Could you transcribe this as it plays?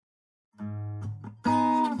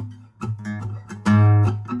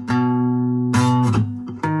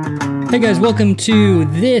Hey guys, welcome to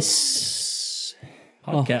this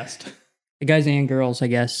podcast. The guys and girls, I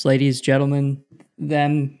guess. Ladies, gentlemen,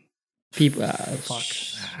 them, people. Fuck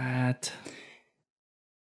that.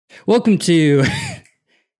 Welcome to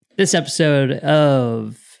this episode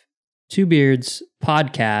of Two Beards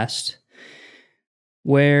Podcast,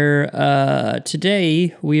 where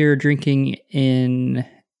today we are drinking in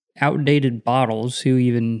outdated bottles. Who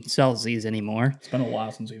even sells these anymore? It's been a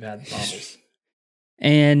while since we've had bottles.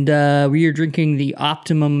 And we are drinking the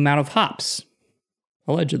optimum amount of hops,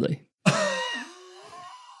 allegedly.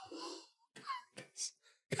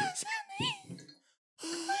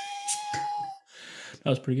 That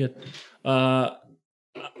was pretty good.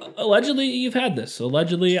 Allegedly, you've had this.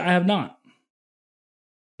 Allegedly, I have not.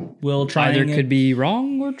 We'll try. Either could be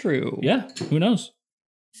wrong or true. Yeah, who knows?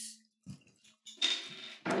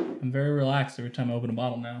 I'm very relaxed every time I open a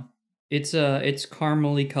bottle now. It's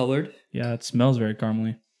caramely colored. Yeah, it smells very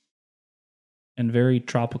caramely. And very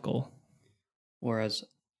tropical. Or as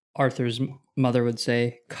Arthur's mother would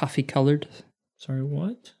say, coffee colored. Sorry,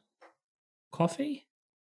 what? Coffee?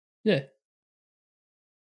 Yeah.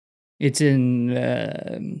 It's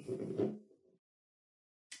in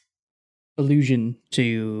allusion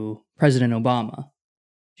to President Obama.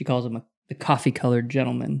 She calls him the coffee colored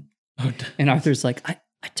gentleman. Oh, and Arthur's like, I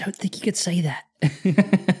don't think you could say that.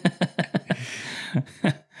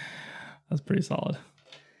 That's pretty solid.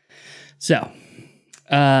 So,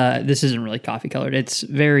 this isn't really coffee colored. It's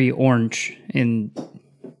very orange in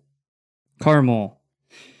caramel.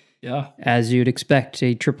 Yeah. As you'd expect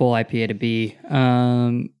a triple IPA to be.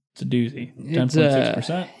 It's a doozy.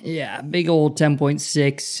 10.6%. Yeah, big old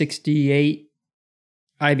 10.6, 68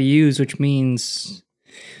 IBUs, which means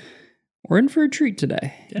we're in for a treat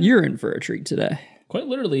today. Yeah. You're in for a treat today. Quite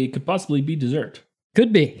literally, it could possibly be dessert.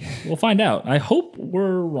 Could be. We'll find out. I hope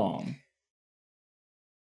we're wrong.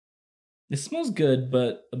 It smells good,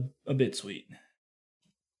 but a bit sweet.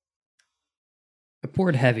 I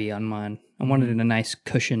poured heavy on mine. I wanted a nice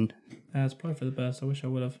cushion. That's probably for the best. I wish I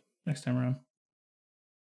would have next time around.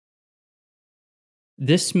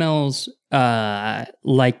 This smells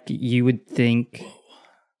like you would think,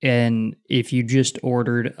 and if you just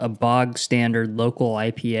ordered a bog standard local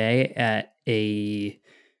IPA at a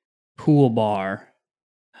pool bar,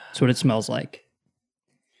 that's what it smells like.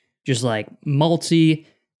 Just like malty,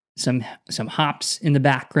 some hops in the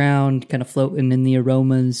background, kind of floating in the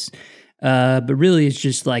aromas. But really, it's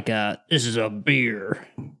just like this is a beer.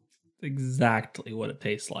 Exactly what it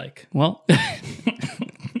tastes like. Well,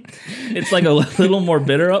 it's like a little more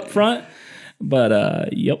bitter up front,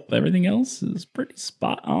 but yep, everything else is pretty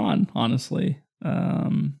spot on, honestly.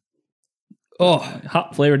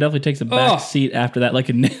 Hop flavor definitely takes a back seat after that. Like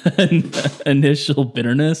initial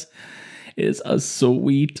bitterness is a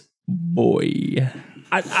sweet boy.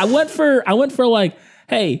 I went for like,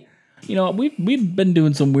 hey, you know, we've been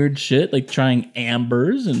doing some weird shit, like trying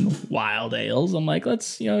ambers and wild ales. I'm like,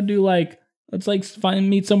 let's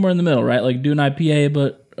meet somewhere in the middle, right? Like do an IPA,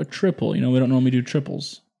 but a triple. You know, we don't normally do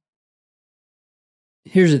triples.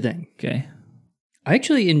 Here's the thing. Okay. I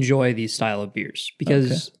actually enjoy these style of beers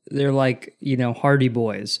because they're like, hardy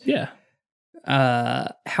boys. Yeah.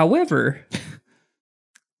 However,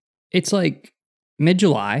 it's like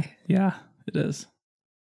mid-July. Yeah, it is.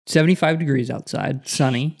 75 degrees outside,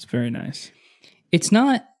 sunny. It's very nice. It's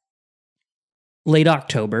not late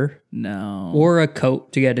October. No. Or a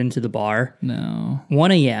coat to get into the bar. No.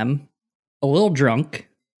 1 a.m., a little drunk,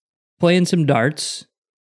 playing some darts.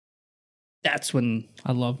 That's when...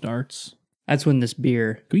 I love darts. That's when this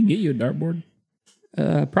beer... Can we get you a dartboard?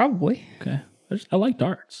 Probably. Okay. I like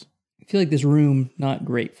darts. I feel like this room, not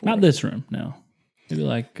great for Not it. this room, no. Maybe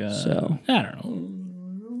like... So. I don't know.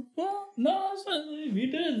 No, if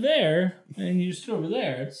you did it there and you stood over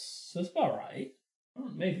there, that's about right.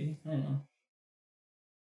 Maybe. I don't know.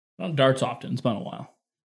 I don't darts often. It's been a while.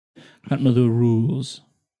 I don't know the rules.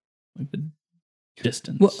 Like the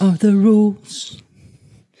distance. What are the rules?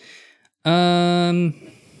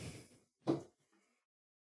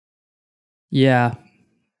 Yeah.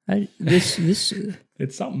 This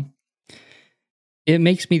It's something. it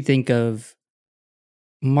makes me think of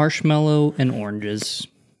marshmallow and oranges.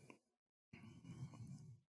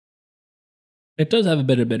 It does have a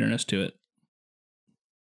bit of bitterness to it.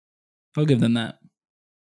 I'll give them that.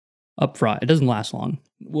 Up front. It doesn't last long.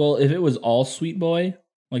 Well, if it was all Sweet Boy,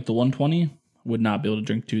 like the 120, would not be able to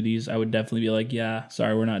drink two of these. I would definitely be like, yeah,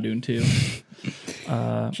 sorry, we're not doing two.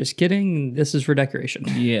 Just kidding. This is for decoration.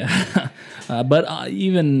 Yeah. But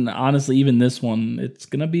even this one, it's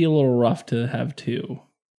going to be a little rough to have two.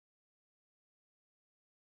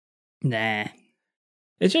 Nah.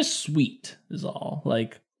 It's just sweet is all.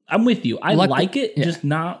 Like, I'm with you. I like it, yeah. just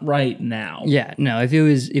not right now. Yeah, no. If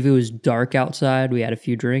it was dark outside, we had a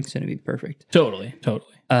few drinks, and it'd be perfect. Totally. But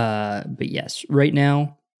yes, right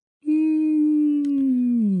now,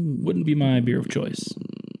 Wouldn't be my beer of choice.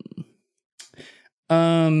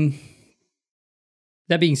 That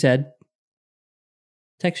being said,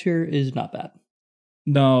 texture is not bad.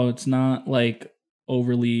 No, it's not like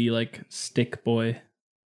overly like stick boy.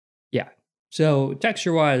 Yeah. So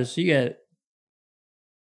texture wise, you get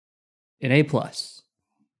an A+.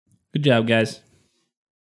 Good job, guys.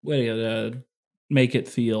 Way to make it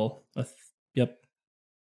feel. Yep.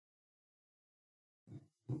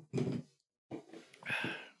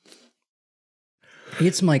 I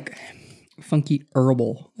get some like funky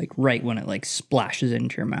herbal, like right when it like splashes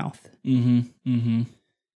into your mouth. I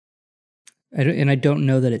don't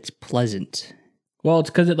know that it's pleasant. Well, it's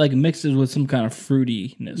because it like mixes with some kind of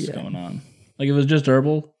fruitiness going on. Like if it was just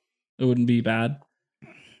herbal, it wouldn't be bad.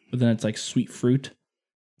 But then it's like sweet fruit.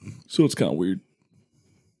 So it's kind of weird.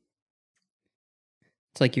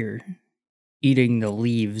 It's like you're eating the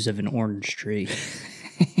leaves of an orange tree.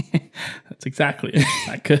 That's exactly it.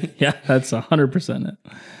 That's 100% it.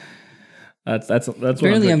 That's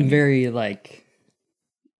Apparently I'm very like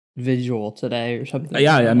visual today or something.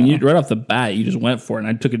 Yeah, I mean, right off the bat, you just went for it, and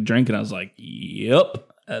I took a drink, and I was like, "Yep,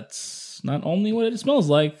 that's not only what it smells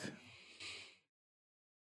like."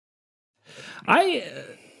 I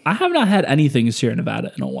have not had anything Sierra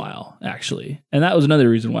Nevada in a while, actually, and that was another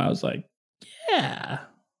reason why I was like, "Yeah."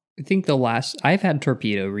 I think I've had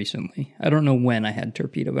Torpedo recently. I don't know when I had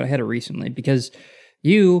Torpedo, but I had it recently because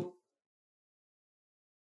you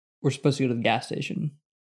were supposed to go to the gas station.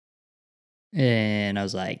 And I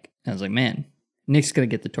was like, man, Nick's going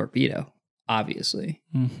to get the Torpedo, obviously.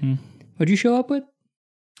 Mm-hmm. What'd you show up with?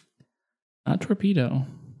 Not Torpedo.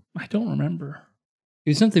 I don't remember.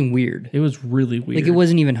 It was something weird. It was really weird. Like it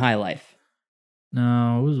wasn't even High Life.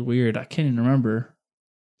 No, it was weird. I can't even remember.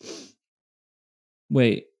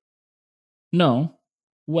 Wait. No.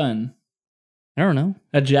 When? I don't know.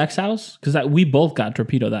 At Jack's house? Because we both got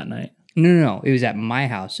Torpedo that night. No. It was at my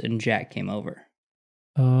house and Jack came over.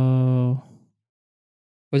 Oh.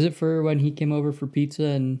 Was it for when he came over for pizza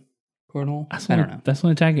and cornhole? I don't know. That's the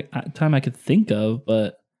only time I could think of,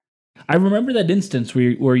 but I remember that instance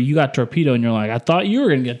where you got Torpedo and you're like, I thought you were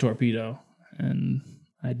going to get Torpedo. And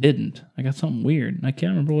I didn't. I got something weird. And I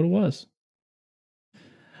can't remember what it was.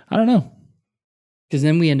 I don't know. Because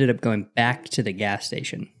then we ended up going back to the gas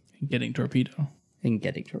station. Getting Torpedo.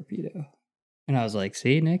 And I was like,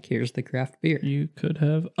 see, Nick, here's the craft beer. You could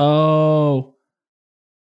have. Oh.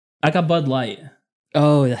 I got Bud Light.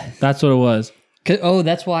 Oh. That's what it was.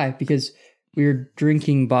 That's why. Because we were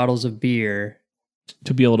drinking bottles of beer.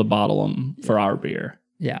 To be able to bottle them for our beer.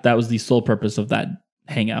 Yeah. That was the sole purpose of that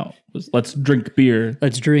hangout. Was let's drink beer.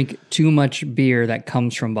 Let's drink too much beer that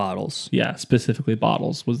comes from bottles. Yeah, specifically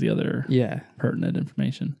bottles was the other pertinent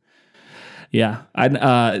information. Yeah.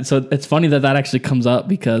 So it's funny that actually comes up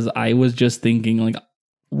because I was just thinking like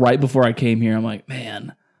right before I came here, I'm like,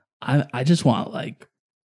 man, I just want like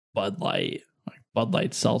Bud Light. Bud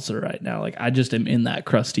Light seltzer right now. Like I just am in that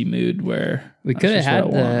crusty mood where we could have had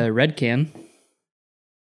the red can.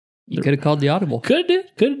 You could have called the audible. Could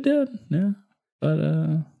have done. Yeah.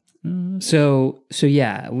 But so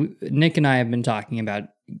yeah, Nick and I have been talking about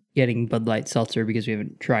getting Bud Light seltzer because we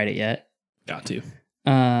haven't tried it yet. Got to.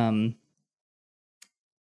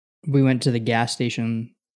 We went to the gas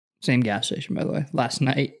station, same gas station by the way, last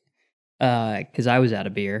night. Because I was out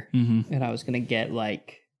of beer and I was gonna get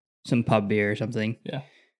like some pub beer or something. Yeah.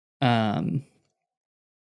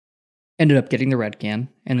 Ended up getting the red can,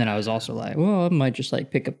 and then I was also like, well, I might just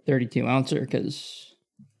like pick up 32 ouncer because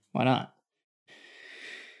why not?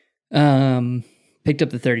 Picked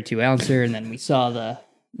up the 32 ouncer, and then we saw the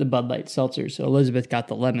Bud Light seltzer. So Elizabeth got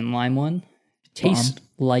the lemon lime one. It tastes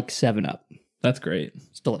like 7-Up. That's great.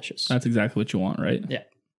 It's delicious. That's exactly what you want, right? Yeah.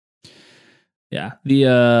 Yeah.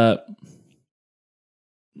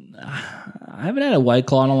 I haven't had a White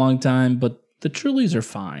Claw in a long time, but the Trulies are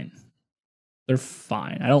fine. They're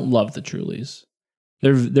fine. I don't love the Trulies.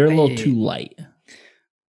 They're a little too light.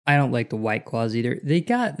 I don't like the White Claws either. They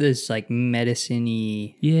got this like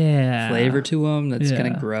medicine-y flavor to them that's kind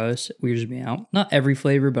of gross. It weirds me out. Not every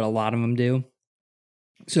flavor, but a lot of them do.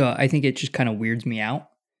 So I think it just kind of weirds me out.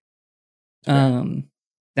 That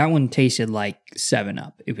one tasted like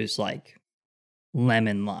 7-Up. It was like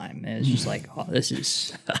lemon lime. And it's just like, oh, this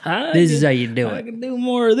is how you do it. I can do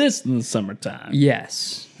more of this in the summertime.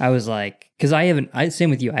 Yes. I was like, because same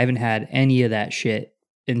with you, I haven't had any of that shit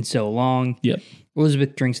in so long. Yep.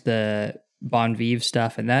 Elizabeth drinks the Bon Vive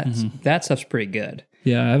stuff, and that stuff's pretty good.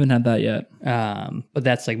 Yeah, I haven't had that yet. But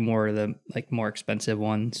that's like more of the like more expensive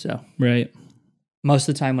one. So Right. most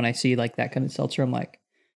of the time when I see like that kind of seltzer, I'm like,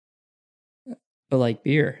 but like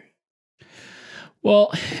beer.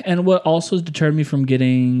 Well, and what also has deterred me from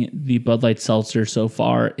getting the Bud Light seltzer so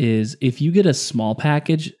far is if you get a small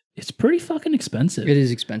package, it's pretty fucking expensive. It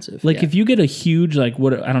is expensive. Like if you get a huge, like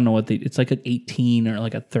what, I don't know what it's like an 18 or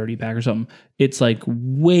like a 30 pack or something. It's like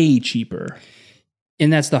way cheaper.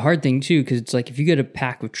 And that's the hard thing too, because it's like if you get a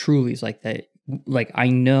pack of Trulies like that, like I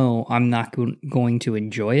know I'm not going to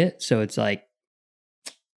enjoy it. So it's like,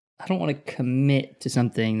 I don't want to commit to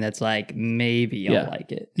something that's like maybe I'll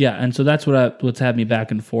like it. Yeah, and so that's what's had me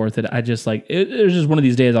back and forth. And I just like it's just one of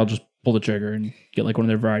these days I'll just pull the trigger and get like one of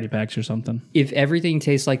their variety packs or something. If everything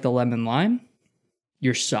tastes like the lemon lime,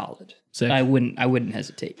 you're solid. Sick. I wouldn't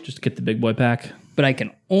hesitate. Just get the big boy pack. But I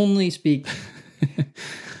can only speak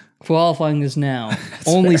qualifying this now.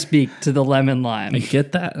 Only speak to the lemon lime. I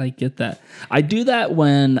get that. I do that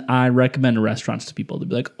when I recommend restaurants to people. They'll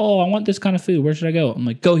be like, "Oh, I want this kind of food. Where should I go?" I'm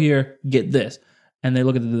like, "Go here, get this." And they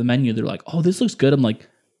look at the menu. They're like, "Oh, this looks good." I'm like,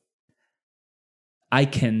 I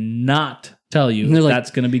cannot tell you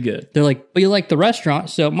that's going to be good. They're like, "But you like the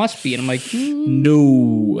restaurant, so it must be." And I'm like,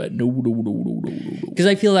 No. Because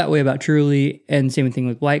I feel that way about Truly, and same thing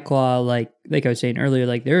with White Claw. Like I was saying earlier,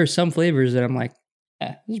 like there are some flavors that I'm like,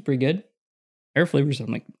 this is pretty good. There are flavors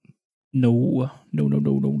I'm like, no.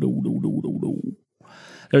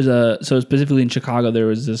 So specifically in Chicago, there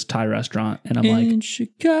was this Thai restaurant, and I'm like, in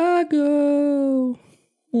Chicago,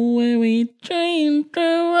 where we train through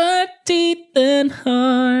our teeth and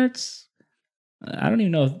hearts. I don't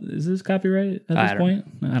even know. Is this copyright at this point?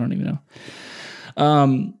 I don't even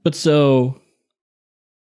know. But so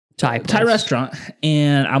Thai restaurant,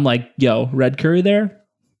 and I'm like, yo, red curry there,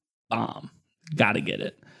 bomb, gotta get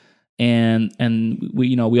it. And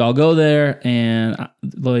we all go there, and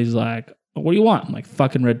Lily's like, what do you want? I'm like,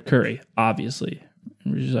 fucking red curry, obviously.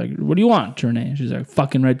 And she's like, what do you want, Renee? She's like,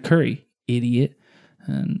 fucking red curry, idiot.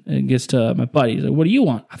 And it gets to my buddy. He's like, what do you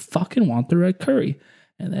want? I fucking want the red curry.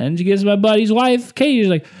 And then she gets to my buddy's wife, Katie. She's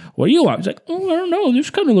like, what do you want? He's like, oh, I don't know. This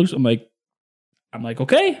kind of looks. I'm like,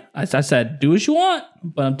 okay. I said, do what you want.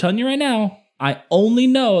 But I'm telling you right now, I only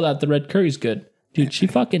know that the red curry's good. Dude, she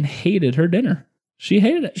fucking hated her dinner. She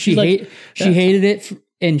hated it. She hated it.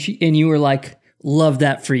 And you were like, love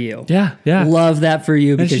that for you. Yeah. Love that for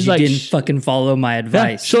you because you didn't fucking follow my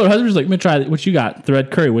advice. So her husband's like, let me try what you got, the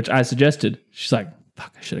red curry, which I suggested. She's like,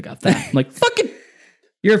 fuck, I should have got that. I'm like, fucking,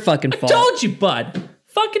 your fucking fault. I told you, bud.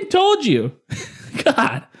 Fucking told you.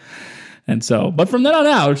 God. And so, but from then on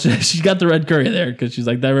out, she got the red curry there because she's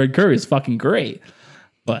like, that red curry is fucking great.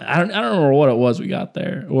 But I don't remember what it was we got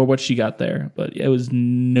there or what she got there, but it was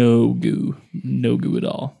no goo at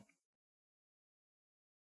all.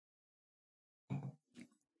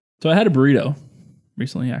 So I had a burrito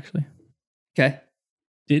recently, actually. Okay.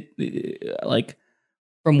 Like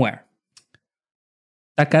from where?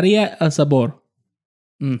 Taqueria El Sabor.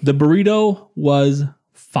 The burrito was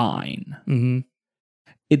fine. Mm-hmm.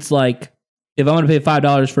 It's like if I'm going to pay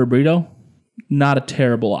 $5 for a burrito, not a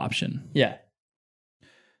terrible option. Yeah.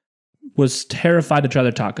 Was terrified to try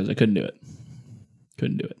their tacos. I couldn't do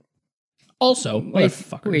it. Also,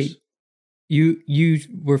 wait. You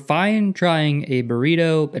were fine trying a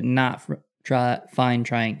burrito, but not fine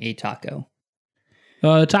trying a taco.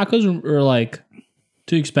 Tacos were like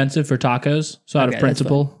too expensive for tacos. So out of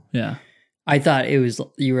principle, yeah. I thought it was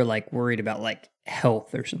you were like worried about like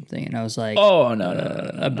health or something, and I was like, oh no,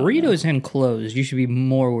 a burrito is enclosed. You should be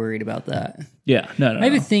more worried about that. Yeah, no. I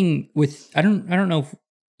have a thing with I don't know if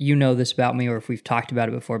you know this about me or if we've talked about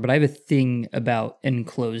it before, but I have a thing about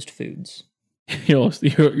enclosed foods.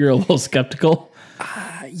 You're a little skeptical.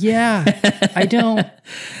 Yeah, I don't.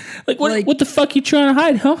 What the fuck you trying to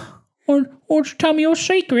hide, huh? Or tell me your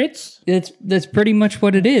secrets. That's pretty much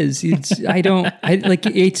what it is. It's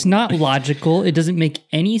not logical. It doesn't make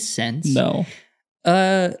any sense. No.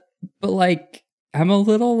 But like I'm a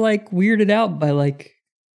little like weirded out by like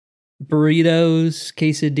burritos,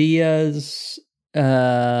 quesadillas,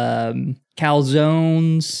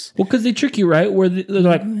 calzones. Well, because they trick you, right? Where they're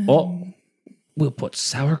like, oh, we'll put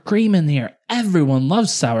sour cream in there. Everyone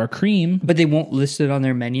loves sour cream, but they won't list it on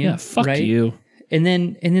their menu. Yeah, fuck right? you. And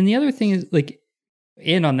then the other thing is like,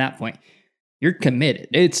 and on that point, you're committed.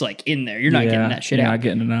 It's like in there. You're not getting that shit out. Not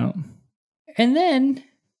getting it out. And then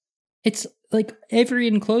it's like every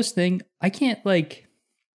enclosed thing, I can't like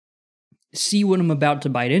see what I'm about to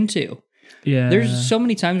bite into. Yeah. There's so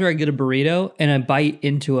many times where I get a burrito and I bite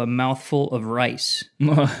into a mouthful of rice.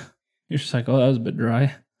 You're just like, oh, that was a bit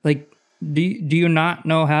dry. Like, do you not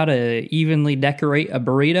know how to evenly decorate a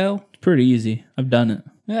burrito? pretty easy. I've done it.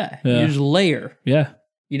 Yeah. Yeah. You just layer. Yeah.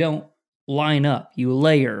 You don't line up. You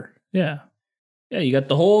layer. Yeah. Yeah, you got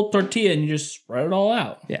the whole tortilla and you just spread it all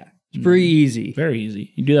out. Yeah. It's pretty easy. Very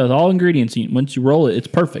easy. You do that with all ingredients. Once you roll it, it's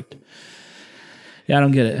perfect. Yeah, I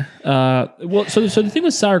don't get it. Well, so the thing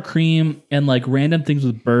with sour cream and like random things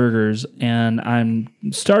with burgers, and I'm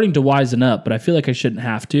starting to wisen up, but I feel like I shouldn't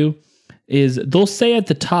have to, is they'll say at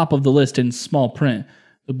the top of the list in small print,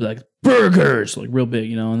 they'll be like, burgers, like real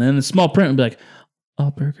big, and then the small print will be like,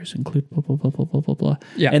 all burgers include blah, blah, blah, blah, blah, blah, blah.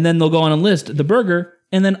 Yeah. And then they'll go on and list the burger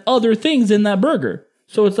and then other things in that burger.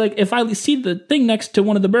 So it's like, if I see the thing next to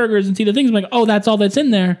one of the burgers and see the things, I'm like, oh, that's all that's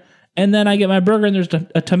in there. And then I get my burger and there's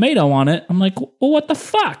a tomato on it. I'm like, well, what the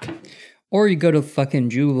fuck? Or you go to fucking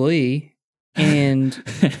Jubilee and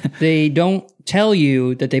they don't tell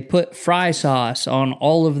you that they put fry sauce on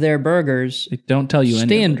all of their burgers. They don't tell you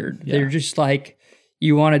standard. anything. Yeah. They're just like,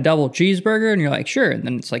 you want a double cheeseburger? And you're like, sure. And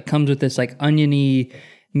then it's like, comes with this like oniony,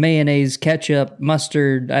 mayonnaise, ketchup,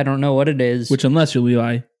 mustard. I don't know what it is. Which, unless you're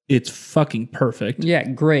Levi, it's fucking perfect. Yeah,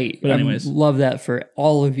 great. But anyways. I love that for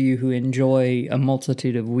all of you who enjoy a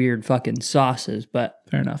multitude of weird fucking sauces, but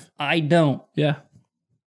Fair enough. I don't. Yeah.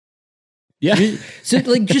 Yeah. So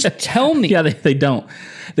like, just tell me. Yeah, they don't.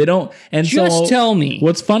 They don't. And Just tell me.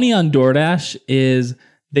 What's funny on DoorDash is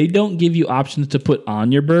they don't give you options to put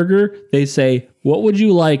on your burger. They say, what would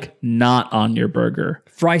you like not on your burger?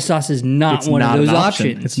 Fry sauce is not It's one not of those an option.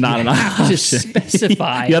 options. It's not You an have to option.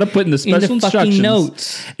 specify. You got to put in the special in the instructions. fucking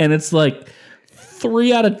notes. And it's like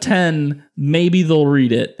 3 out of 10, maybe they'll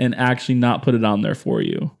read it and actually not put it on there for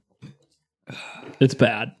you. It's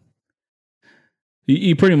bad.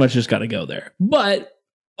 You pretty much just got to go there. But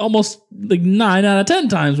almost like 9 out of 10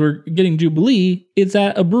 times we're getting Jubilee, it's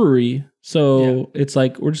at a brewery. So it's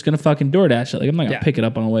like, we're just going to fucking DoorDash it. Like, I'm not going to pick it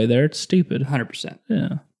up on the way there. It's stupid. 100%.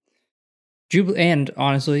 Yeah. And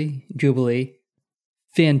honestly, Jubilee,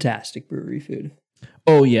 fantastic brewery food.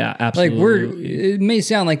 Oh, yeah, absolutely. Like it may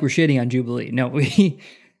sound like we're shitting on Jubilee. No, we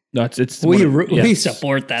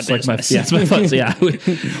support that it's business. It's my fun. Yeah. We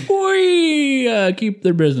keep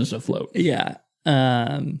their business afloat. Yeah.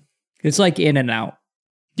 It's like In-N-Out.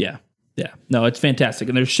 Yeah. Yeah. No, it's fantastic.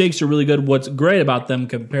 And their shakes are really good. What's great about them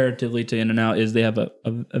comparatively to In-N-Out is they have a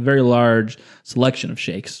very large selection of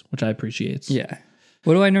shakes, which I appreciate. Yeah.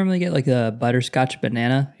 What do I normally get? Like a butterscotch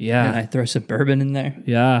banana? Yeah. And I throw some bourbon in there?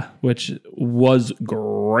 Yeah, which was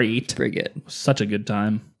great. Pretty good. Such a good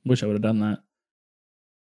time. Wish I would have done that.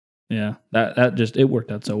 Yeah. That just, it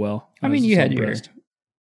worked out so well. I mean, you had your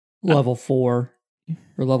level 4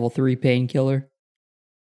 or level 3 painkiller.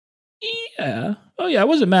 Yeah. Oh, yeah. I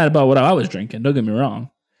wasn't mad about what I was drinking. Don't get me wrong.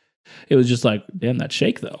 It was just like, damn, that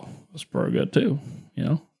shake, though, was pretty good, too.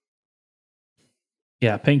 Yeah,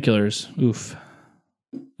 painkillers. Oof.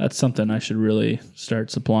 That's something I should really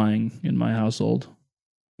start supplying in my household.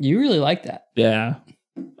 You really like that. Yeah.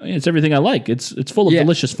 I mean, it's everything I like. It's full of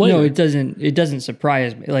delicious flavor. No, it doesn't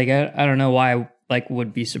surprise me. Like, I don't know why I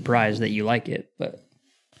would be surprised that you like it, but.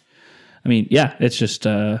 I mean, yeah, it's just...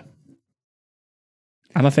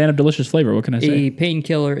 I'm a fan of delicious flavor. What can I say? A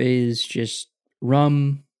painkiller is just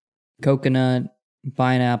rum, coconut,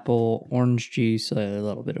 pineapple, orange juice, a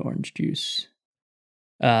little bit of orange juice,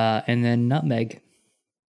 and then nutmeg.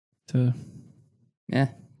 Yeah,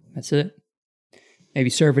 that's it. Maybe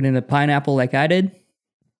serve it in a pineapple like I did.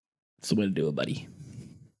 That's the way to do it, buddy.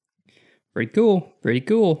 Pretty cool. Pretty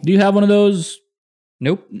cool. Do you have one of those?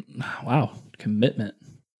 Nope. Wow, commitment.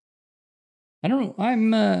 I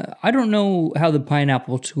don't know how the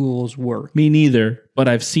pineapple tools work. Me neither, but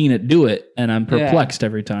I've seen it do it, and I'm perplexed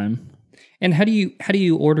every time. And how do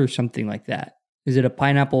you order something like that? Is it a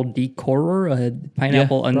pineapple decorer, a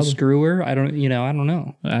pineapple unscrewer? I don't know. I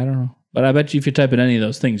don't know. But I bet you if you type in any of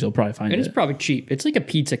those things, you'll probably find it. It's probably cheap. It's like a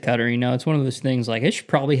pizza cutter, It's one of those things like I should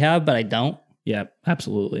probably have, but I don't. Yeah,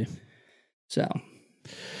 absolutely. So,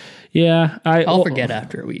 yeah, I'll forget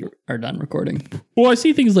after we are done recording. Well, I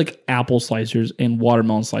see things like apple slicers and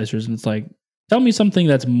watermelon slicers, and it's like, tell me something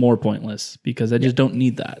that's more pointless because I just don't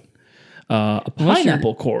need that. A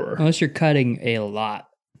pineapple corer. Unless you're cutting a lot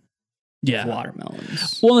of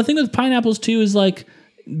watermelons. Well, the thing with pineapples too is like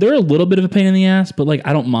they're a little bit of a pain in the ass, but like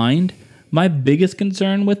I don't mind. My biggest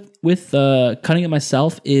concern with cutting it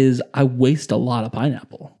myself is I waste a lot of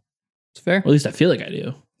pineapple. It's fair. Or at least I feel like I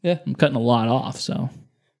do. Yeah. I'm cutting a lot off, so.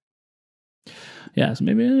 Yeah, so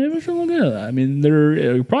maybe I should look into that. I mean,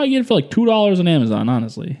 you're probably getting it for like $2 on Amazon,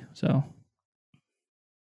 honestly. So.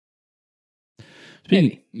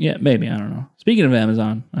 Maybe. Yeah, maybe. I don't know. Speaking of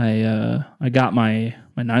Amazon, I got my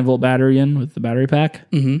 9-volt battery in with the battery pack.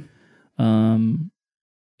 Mm-hmm.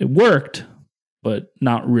 It worked, but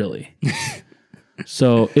not really.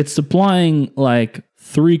 So it's supplying like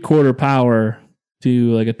 3/4 power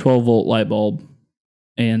to like a 12-volt light bulb.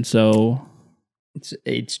 And so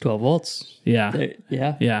it's 12 volts. yeah.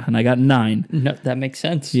 Yeah. Yeah. And I got 9. No, that makes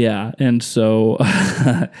sense. Yeah. And so,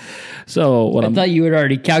 so what I thought you had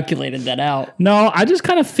already calculated that out. No, I just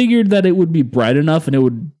kind of figured that it would be bright enough and it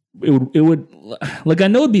would, like, I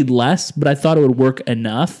know it'd be less, but I thought it would work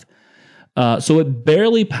enough. So it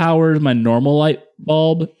barely powers my normal light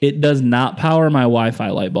bulb. It does not power my Wi-Fi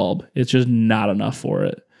light bulb. It's just not enough for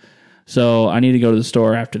it. So I need to go to the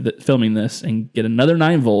store after filming this and get another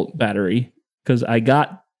 9-volt battery because I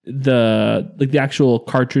got the actual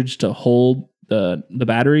cartridge to hold the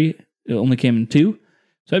battery. It only came in 2,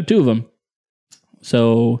 so I have 2 of them.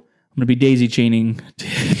 So I'm gonna be daisy chaining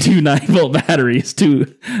 2 9-volt batteries to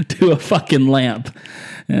a fucking lamp,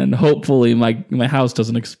 and hopefully my house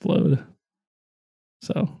doesn't explode.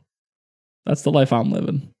 So that's the life I'm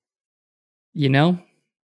living. You know,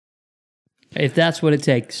 if that's what it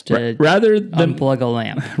takes to rather than unplug a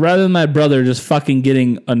lamp. Rather than my brother just fucking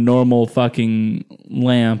getting a normal fucking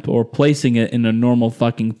lamp or placing it in a normal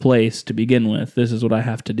fucking place to begin with, this is what I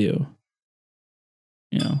have to do.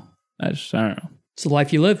 You know, I don't know. It's the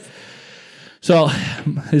life you live. So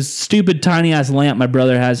his stupid tiny ass lamp my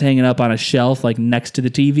brother has hanging up on a shelf like next to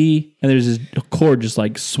the TV, and there's this cord just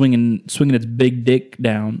like swinging its big dick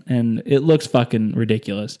down, and it looks fucking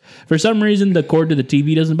ridiculous. For some reason, the cord to the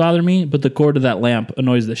TV doesn't bother me, but the cord to that lamp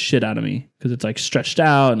annoys the shit out of me because it's like stretched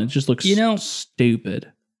out and it just looks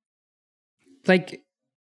stupid. Like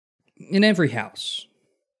in every house.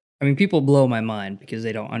 I mean, people blow my mind because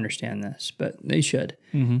they don't understand this, but they should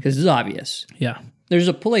because it's obvious. Yeah. There's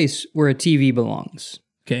a place where a TV belongs.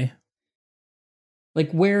 Okay. Like,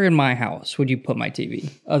 where in my house would you put my TV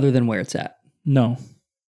other than where it's at? No.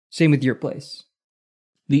 Same with your place.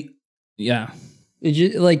 Yeah. It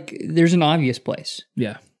just, like, there's an obvious place.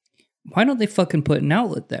 Yeah. Why don't they fucking put an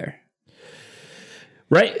outlet there?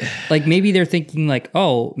 Right. Like, maybe they're thinking, like,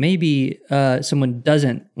 oh, maybe someone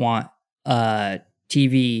doesn't want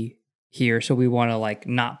TV here, so we want to, like,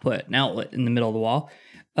 not put an outlet in the middle of the wall.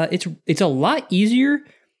 It's a lot easier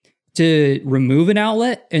to remove an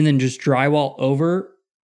outlet and then just drywall over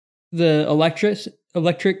the electric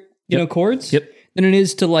cords than it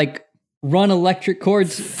is to like run electric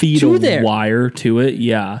cords feed to a there. Wire to it.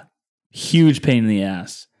 Yeah, huge pain in the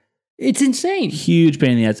ass. It's insane. Huge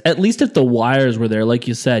pain in the ass. At least if the wires were there, like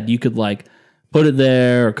you said, you could like put it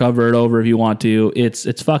there or cover it over if you want to.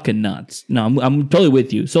 It's fucking nuts. No, I'm totally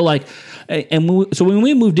with you. So like, so when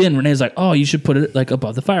we moved in, Renee's like, "Oh, you should put it like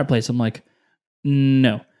above the fireplace." I'm like,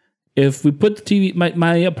 "No. If we put the TV,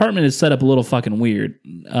 my apartment is set up a little fucking weird,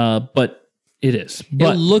 but it is.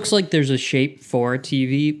 But it looks like there's a shape for a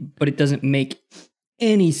TV, but it doesn't make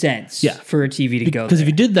any sense for a TV to go there. Because if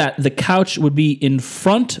you did that, the couch would be in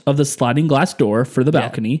front of the sliding glass door for the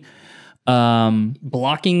balcony.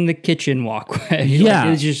 Blocking the kitchen walkway. Yeah.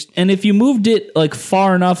 Like, it's just, and if you moved it like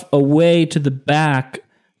far enough away to the back,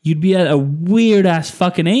 you'd be at a weird ass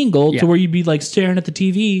fucking angle to where you'd be like staring at the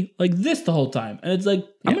TV like this the whole time. And it's like,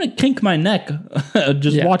 I'm going to kink my neck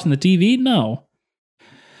just watching the TV. No.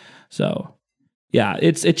 So yeah,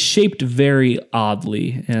 it's shaped very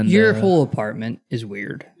oddly. And your whole apartment is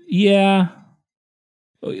weird. Yeah.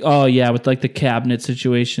 Oh yeah, with like the cabinet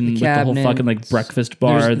situation, with the whole fucking like breakfast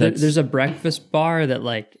bar. There's a breakfast bar that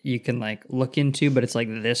like you can like look into, but it's like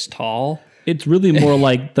this tall. It's really more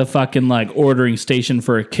like the fucking like ordering station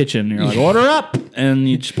for a kitchen. You're like, order up, and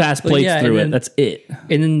you just pass plates through it. That's it.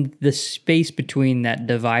 And then the space between that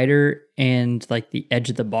divider and like the edge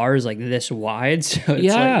of the bar is like this wide. So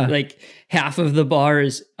it's like half of the bar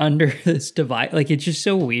is under this divide. Like it's just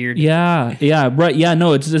so weird. Yeah. Right. Yeah.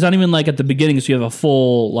 No, it's not even like at the beginning. So you have a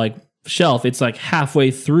full like shelf. It's like halfway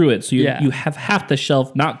through it. So you have half the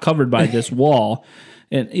shelf not covered by this wall.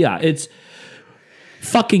 And yeah, it's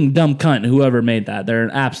fucking dumb cunt whoever made that. They're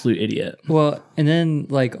an absolute idiot. Well, and then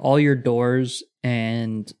like all your doors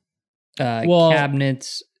and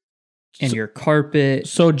cabinets and your carpet.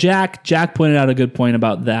 So Jack pointed out a good point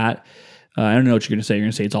about that. I don't know what you're going to say. You're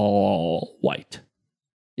going to say it's all white.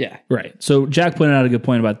 Yeah. Right. So Jack pointed out a good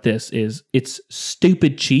point about this is it's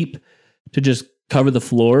stupid cheap to just cover the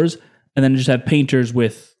floors and then just have painters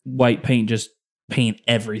with white paint just paint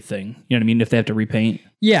everything. You know what I mean? If they have to repaint.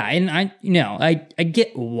 Yeah, and I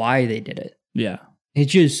get why they did it. Yeah.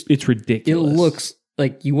 It's ridiculous. It looks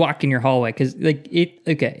like you walk in your hallway because like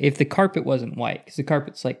if the carpet wasn't white, because the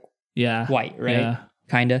carpet's like white, right? Yeah.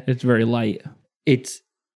 Kinda. It's very light. It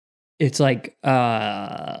it's like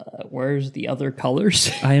where's the other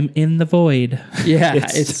colors? I am in the void. Yeah,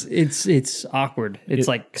 it's awkward. It's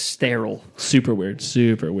like sterile. Super weird.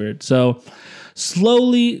 Super weird. So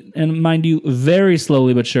slowly, and mind you, very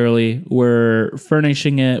slowly but surely, we're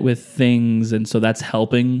furnishing it with things, and so that's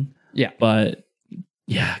helping. Yeah. But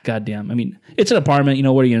yeah, goddamn. I mean, it's an apartment. You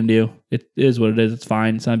know, what are you gonna do? It is what it is. It's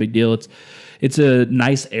fine. It's not a big deal. It's a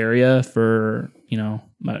nice area for, you know,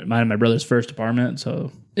 my brother's first apartment.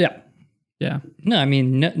 So yeah. No, I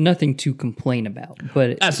mean nothing to complain about,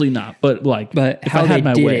 but absolutely not. But like, but if how I had they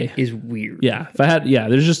my did way, it is weird. Yeah, if I had,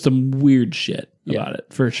 there's just some weird shit about it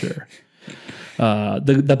for sure.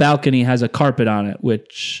 The balcony has a carpet on it,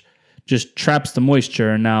 which just traps the moisture.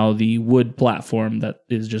 And now the wood platform that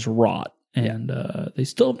is just rot, and they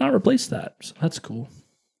still have not replaced that. So that's cool.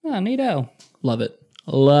 Oh, neato. Love it.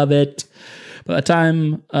 By the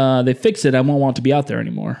time they fix it, I won't want to be out there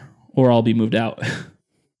anymore, or I'll be moved out.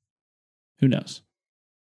 Who knows?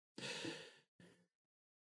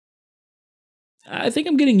 I think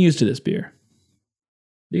I'm getting used to this beer.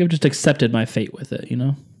 I think I've just accepted my fate with it, you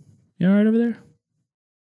know? You all right over there?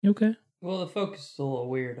 You okay? Well, the focus is a little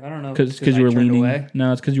weird. I don't know. Because you were leaning. Away.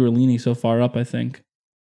 No, it's because you were leaning so far up, I think.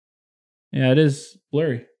 Yeah, it is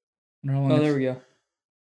blurry. Oh, there we go.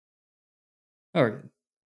 All right.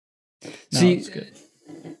 No, see, it's good.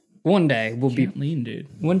 One day we'll be lean, dude.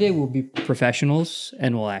 One day we'll be professionals,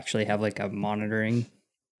 and we'll actually have like a monitor.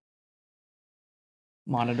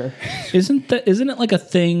 Isn't it like a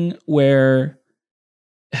thing where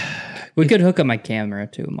we could hook up my camera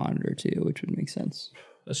to a monitor too, which would make sense.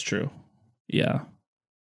 That's true. Yeah.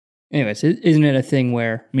 Anyways, isn't it a thing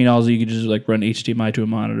where I mean, also you could just like run HDMI to a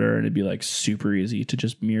monitor, and it'd be like super easy to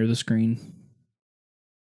just mirror the screen.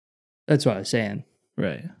 That's what I was saying.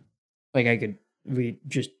 Right. Like we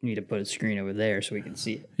just need to put a screen over there so we can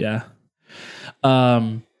see it. Yeah.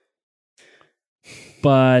 But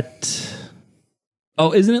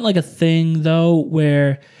isn't it like a thing though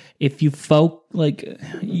where if you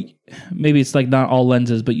maybe it's like not all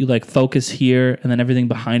lenses, but you like focus here and then everything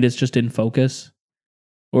behind it's just in focus?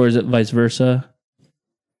 Or is it vice versa?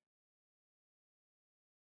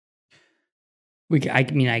 I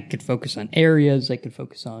could focus on areas. I could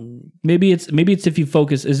focus on maybe it's if you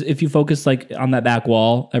focus like on that back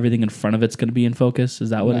wall, everything in front of it's going to be in focus. Is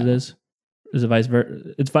that what it is? Is it vice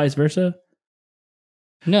versa? It's vice versa.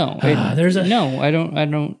 No, I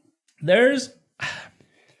don't.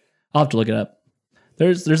 I'll have to look it up.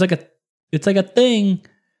 It's like a thing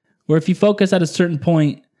where if you focus at a certain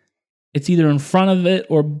point, it's either in front of it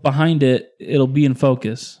or behind it. It'll be in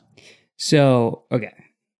focus. So okay.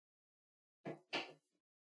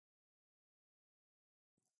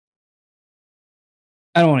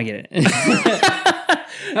 I don't want to get it.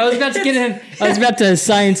 I was about to get in. I was about to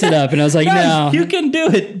science it up, and I was like, no. You can do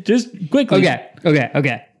it. Just quickly.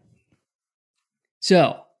 Okay.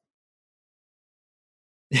 So.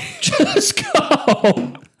 Just go.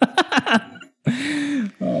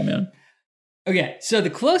 Oh, man. Okay, so the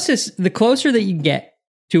closer that you get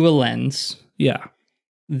to a lens,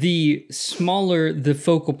 the smaller the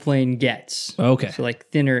focal plane gets. Okay. So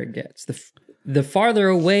like thinner it gets. The farther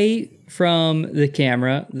away from the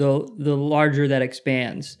camera, the larger that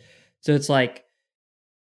expands. So it's like,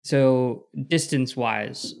 so distance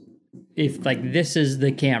wise, if like this is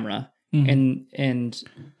the camera and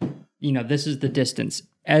you know this is the distance,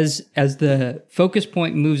 as the focus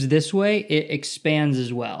point moves this way, it expands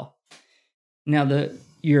as well. Now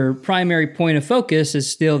your primary point of focus is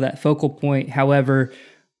still that focal point. However,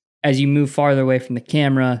 as you move farther away from the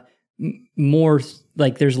camera, more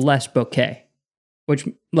like there's less bokeh. Which,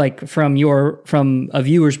 like, from a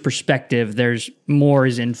viewer's perspective, there's more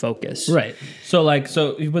is in focus. Right. So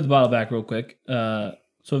you put the bottle back real quick. So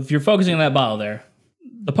if you're focusing on that bottle there,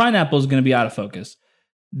 the pineapple is going to be out of focus.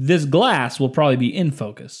 This glass will probably be in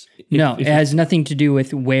focus. It has nothing to do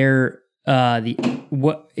with where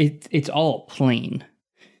it's all plane.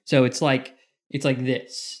 So it's like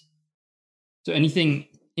this. So anything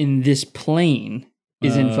in this plane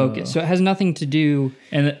is in focus. So it has nothing to do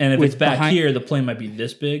and if it's back here, the plane might be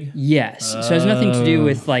this big? Yes. So it has nothing to do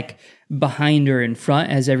with like behind or in front.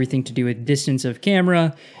 It has everything to do with distance of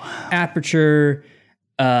camera, aperture,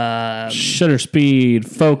 shutter speed,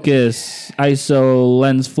 focus, ISO,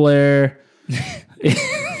 lens flare.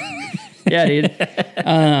 Yeah, dude.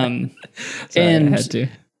 Sorry, and I had to.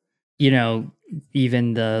 You know,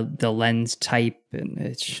 even the lens type, and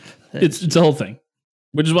it's a whole thing.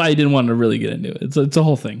 Which is why I didn't want to really get into it. It's a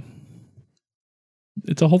whole thing.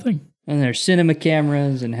 It's a whole thing. And there's cinema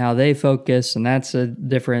cameras and how they focus, and that's a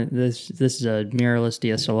different. This is a mirrorless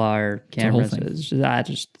DSLR camera. It's a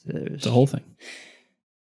whole thing. It's a whole thing.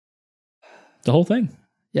 The whole thing.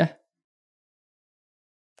 Yeah.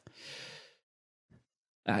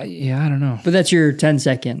 I don't know. But that's your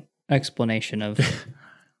 10-second explanation of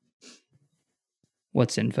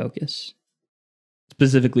what's in focus.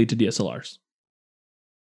 Specifically to DSLRs.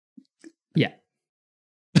 Yeah.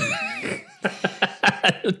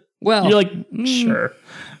 Well, you're like, sure.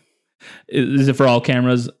 Is it for all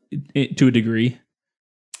cameras to a degree?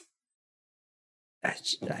 I'm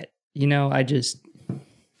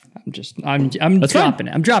dropping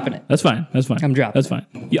it. I'm dropping it. That's fine. I'm dropping. That's fine.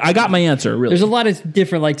 Yeah, I got my answer. Really, there's a lot of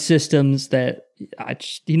different like systems that I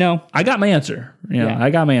got my answer. Yeah.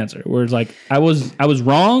 I got my answer. Where it's like I was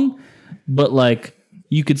wrong, but like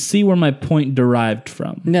you could see where my point derived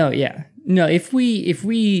from. No. If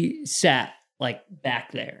we sat like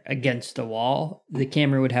back there against the wall, the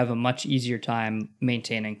camera would have a much easier time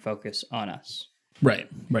maintaining focus on us. Right.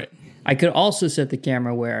 I could also set the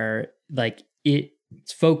camera where like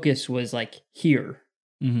its focus was like here,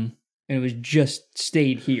 and it was just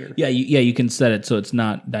stayed here. Yeah, you can set it so it's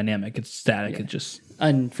not dynamic; it's static. Yeah. It just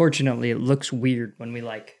unfortunately it looks weird when we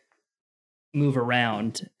like move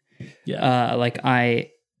around. Yeah, like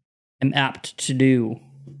I am apt to do.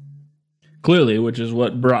 Clearly, which is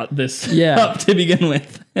what brought this up to begin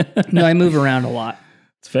with. No, I move around a lot.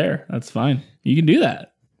 It's fair. That's fine. You can do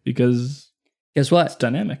that because guess what? It's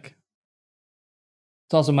dynamic.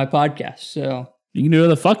 It's also my podcast, so you can do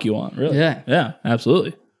whatever the fuck you want, really. Yeah,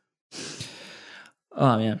 absolutely.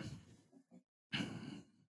 Oh man,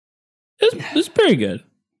 it's pretty good.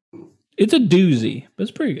 It's a doozy, but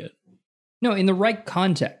it's pretty good. No, in the right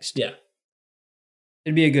context, yeah,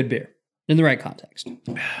 it'd be a good beer. In the right context,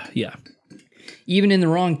 yeah. Even in the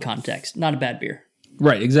wrong context, not a bad beer.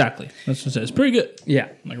 Right, exactly. That's what I said. It's pretty good. Yeah,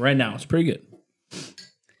 like right now, it's pretty good.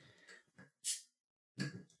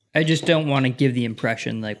 I just don't want to give the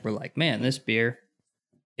impression like we're like, man, this beer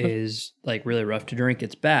is like really rough to drink.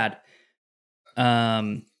 It's bad.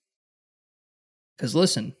 Because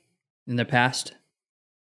listen, in the past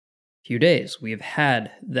few days, we have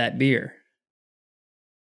had that beer.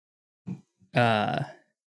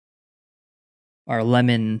 Our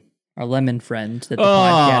lemon friend that the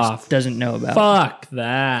podcast doesn't know about. Fuck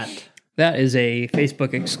that. That is a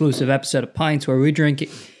Facebook exclusive episode of Pints where we drink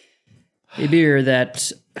a beer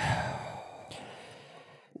that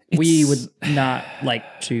we would not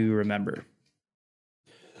like to remember.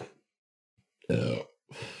 That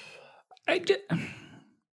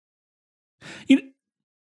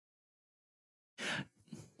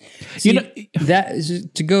is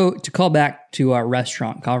to call back to our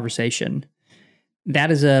restaurant conversation.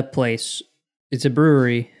 That is a place. It's a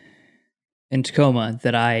brewery in Tacoma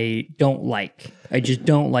that I don't like. I just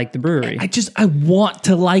don't like the brewery. I want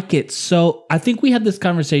to like it. So I think we had this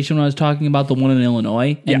conversation when I was talking about the one in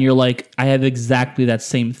Illinois, and you're like, I have exactly that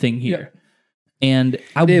same thing here. Yeah. And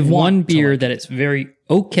they have one beer that it's very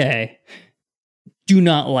okay. Do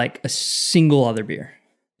not like a single other beer.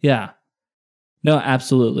 Yeah. No,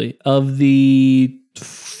 absolutely. Of the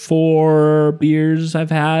 4 beers I've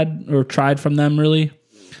had or tried from them, really,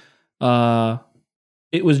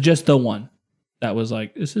 it was just the one that was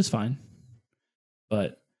like, this is fine.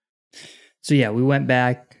 But so yeah, we went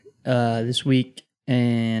back this week,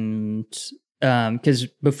 and because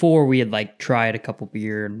before we had like tried a couple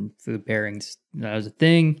beer and food pairings, that was a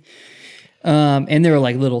thing. And there were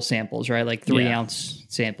like little samples, right? Like 3-ounce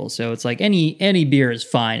samples. So it's like any beer is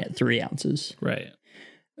fine at 3 ounces. Right.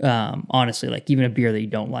 Honestly, like even a beer that you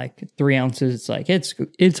don't like, 3 ounces, it's like,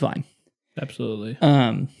 it's fine. Absolutely.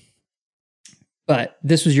 But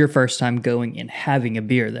this was your first time going and having a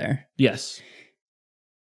beer there. Yes.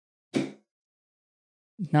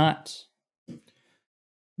 Not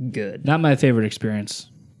good. Not my favorite experience.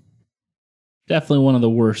 Definitely one of the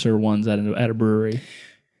worser ones at a brewery.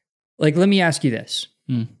 Like, let me ask you this.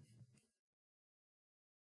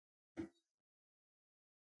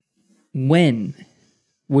 When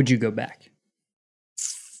would you go back?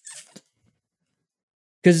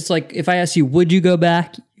 Because it's like, if I ask you, would you go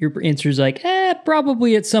back? Your answer is like,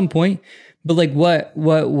 probably at some point. But like, what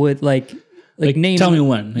would like name? Tell me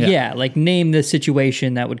when. Yeah, like name the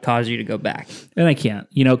situation that would cause you to go back. And I can't,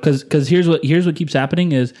 because here's what keeps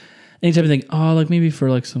happening is anytime I think, oh, like maybe for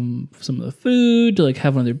like some of the food to like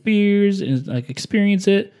have one of their beers and like experience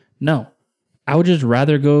it. No, I would just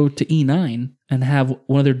rather go to E9 and have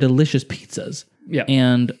one of their delicious pizzas. Yeah,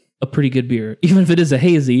 and a pretty good beer, even if it is a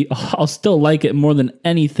hazy. I'll still like it more than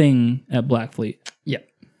anything at Black Fleet. Yeah.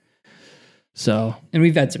 So, and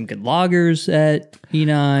we've had some good lagers at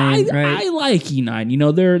E9. Right? I like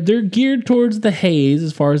E9. They're geared towards the haze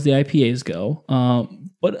as far as the IPAs go.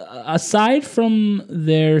 But aside from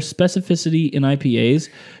their specificity in IPAs,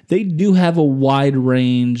 they do have a wide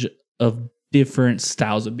range of different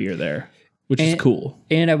styles of beer there, which is cool.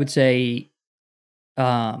 And I would say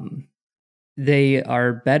they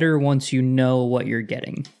are better once you know what you're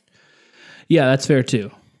getting. Yeah, that's fair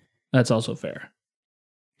too. That's also fair.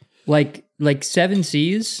 Like 7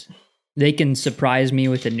 Seas, they can surprise me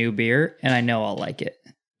with a new beer, and I know I'll like it.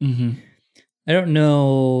 Mm-hmm. I don't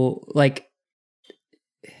know, like,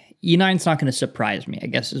 E9's not going to surprise me, I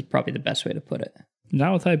guess is probably the best way to put it.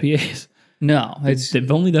 Not with IPAs. No.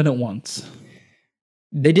 They've only done it once.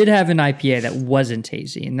 They did have an IPA that wasn't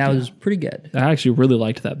hazy, and that was pretty good. I actually really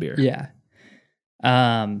liked that beer. Yeah.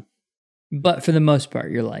 But for the most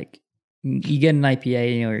part, you're like, you get an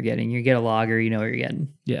IPA, you know what you're getting. You get a lager, you know what you're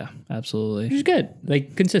getting. Yeah, absolutely. Which is good.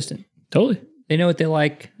 Like, consistent. Totally. They know what they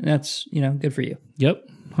like, and that's, good for you. Yep,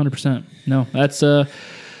 100%. No, that's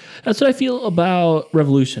what I feel about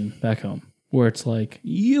Revolution back home, where it's like,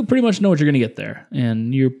 you pretty much know what you're going to get there,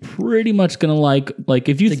 and you're pretty much going to like,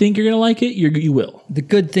 if you think you're going to like it, you will. The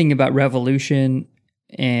good thing about Revolution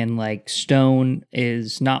and, like, Stone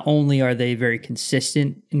is not only are they very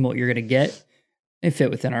consistent in what you're going to get, they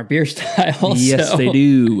fit within our beer style. Yes, they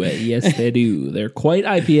do. Yes, they do. They're quite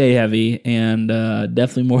IPA heavy and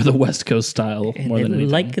definitely more the West Coast style And more they than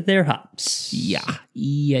anything. like their hops. Yeah.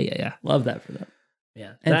 Love that for them.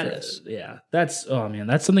 Yeah. And for us. That's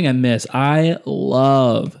something I miss. I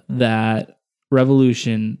love that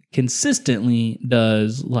Revolution consistently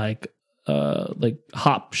does like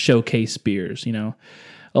hop showcase beers, A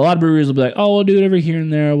lot of breweries will be like, "Oh, we'll do it every here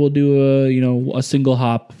and there. We'll do a single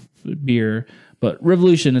hop beer." But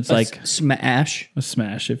Revolution, it's like smash, a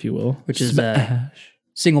smash, if you will, which is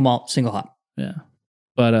single malt, single hop. Yeah,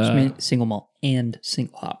 but single malt and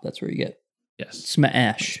single hop. That's where you get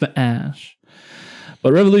smash. But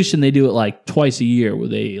Revolution, they do it like twice a year, where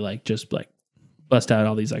they just bust out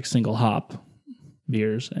all these like single hop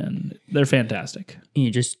beers, and they're fantastic.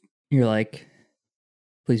 And you're like,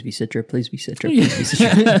 please be Citra, please be Citra, please be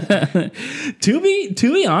Citra.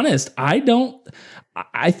 To be honest, I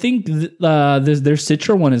think their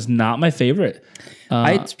Citra one is not my favorite.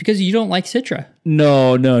 It's because you don't like Citra.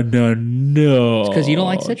 No. It's because you don't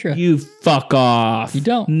like Citra. You fuck off. You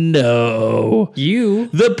don't. No.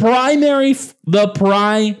 The primary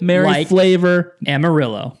like flavor.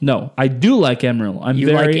 Amarillo. No, I do like Amarillo.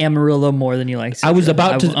 Like Amarillo more than you like Citra.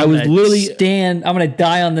 I'm going to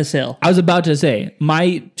die on this hill. I was about to say,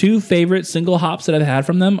 my 2 favorite single hops that I've had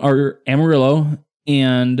from them are Amarillo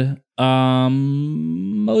and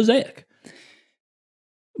Mosaic.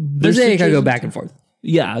 Mosaic, I go back and forth.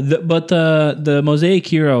 Yeah, but the Mosaic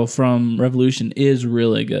Hero from Revolution is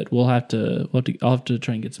really good. I'll have to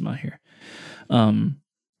try and get some out here.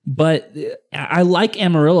 But I like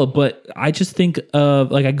Amarillo, but I just think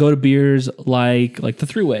of I go to beers like the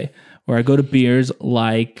Three-Way, or I go to beers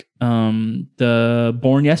like the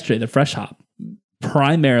Born Yesterday, the fresh hop,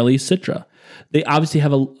 primarily Citra. They obviously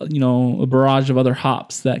have a barrage of other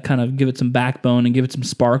hops that kind of give it some backbone and give it some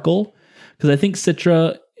sparkle. Because I think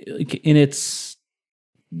Citra, in its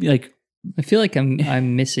I feel like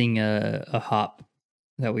I'm missing a hop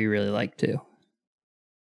that we really like too.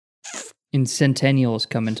 And Centennial's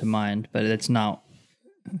coming to mind, but it's not.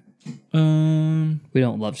 We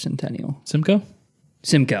don't love Centennial. Simcoe.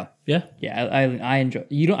 Yeah. I enjoy.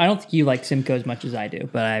 I don't think you like Simcoe as much as I do,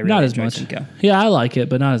 but I really not as enjoy much. Simcoe. Yeah, I like it,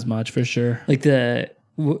 but not as much for sure. Like did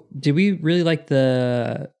we really like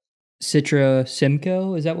the Citra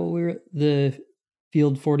Simcoe? Is that what we were? The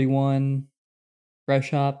Field 41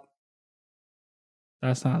 fresh hop?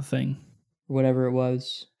 That's not a thing. Or whatever it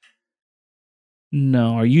was.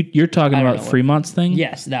 No, you're talking about Fremont's thing?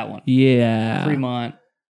 Yes, that one. Yeah. Fremont.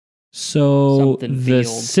 So the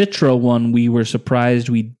Citra one we were surprised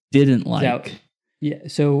we didn't like.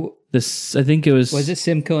 So I think it was it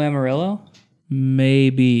Simcoe Amarillo?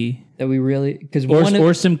 Maybe. That we really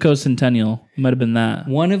or Simcoe Centennial. It might have been that.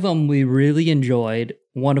 One of them we really enjoyed.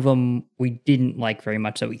 One of them we didn't like very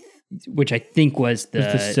much. Which I think was the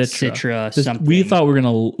Citra something. We thought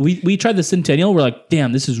we tried the Centennial. We're like,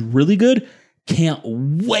 damn, this is really good. Can't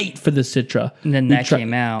wait for the Citra. And then that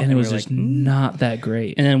came out. And it was just not that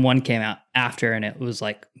great. And then one came out after and it was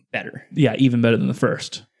like better. Yeah, even better than the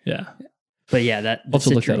first. Yeah. But yeah, I'll have to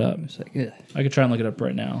look that up. I could try and look it up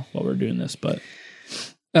right now while we're doing this, but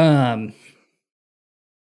yeah.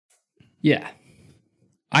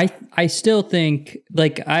 I still think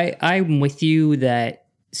I'm with you that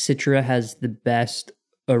Citra has the best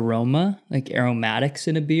aroma, like aromatics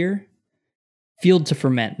in a beer. Field to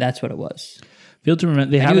Ferment, that's what it was. Field to Ferment.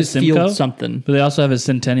 They have a Simcoe something, but they also have a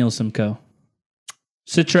Centennial Simcoe.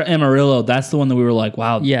 Citra Amarillo. That's the one that we were like,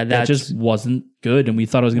 wow, Yeah, that just wasn't good. And we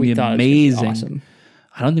thought it was going to be amazing. Awesome.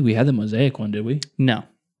 I don't think we had the Mosaic one, did we? No.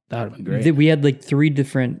 That would have been great. We had like 3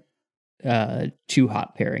 different 2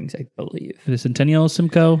 hop pairings, I believe. The Centennial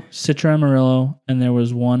Simcoe, Citra Amarillo, and there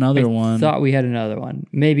was one other one. I thought we had another one.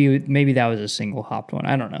 Maybe that was a single hopped one.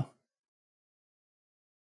 I don't know.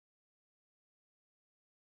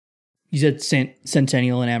 You said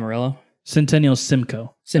Centennial and Amarillo? Centennial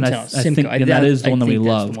Simcoe. Centennial Simcoe. I think that is the one that we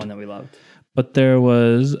loved. The one that we loved. But there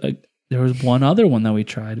was one other one that we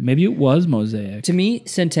tried. Maybe it was Mosaic. To me,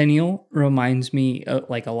 Centennial reminds me of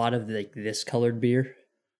like a lot of like this colored beer.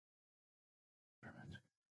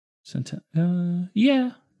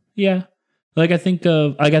 Yeah. I think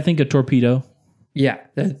of Torpedo. Yeah,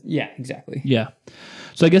 exactly. Yeah.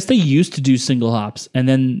 So I guess they used to do single hops, and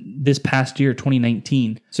then this past year,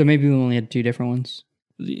 2019. So maybe we only had 2 different ones.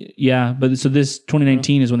 Yeah, but so this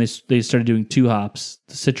 2019 is when they started doing 2 hops: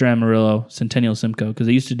 the Citra Amarillo, Centennial Simcoe, because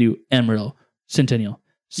they used to do Amarillo, Centennial,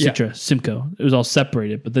 Citra, Simcoe. It was all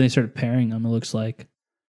separated, but then they started pairing them. It looks like,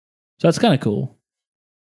 so that's kind of cool.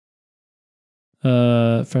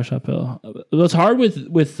 Fresh uphill. What's hard with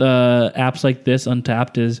apps like this,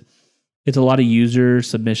 Untapped, is it's a lot of user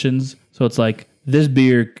submissions. So it's like this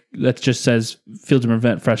beer that just says Fields and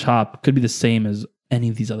Prevent Fresh Hop could be the same as any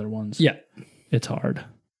of these other ones. Yeah. It's hard.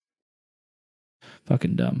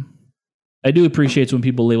 Fucking dumb. I do appreciate when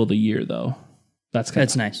people label the year, though.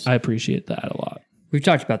 That's nice. I appreciate that a lot. We've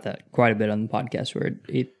talked about that quite a bit on the podcast where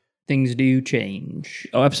things do change.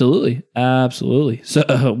 Oh, absolutely. Absolutely.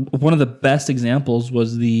 So one of the best examples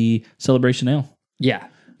was the Celebration Ale. Yeah.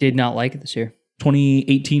 Did not like it this year.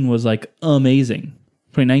 2018 was like amazing.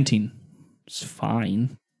 2019 was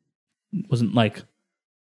fine. Wasn't like,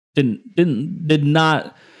 did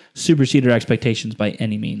not supersede our expectations by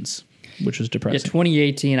any means, which was depressing. Yeah,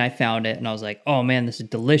 2018, I found it and I was like, oh man, this is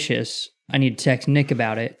delicious. I need to text Nick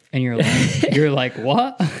about it. And you're like,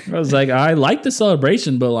 what? I was like, I like the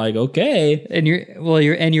Celebration, but like, okay. And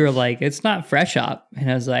you're like, it's not Fresh Hop. And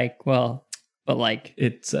I was like, well, but like,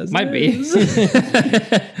 it says might be.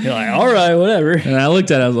 You're like, all right, whatever. And I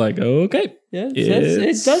looked at it, I was like, okay. Yeah,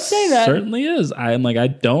 it does say that. Certainly is. I'm like, I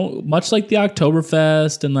don't, much like the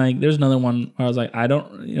Oktoberfest, and like, there's another one where I was like, I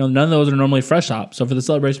don't, none of those are normally Fresh Hop. So for the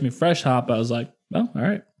Celebration to be Fresh Hop, I was like, well, all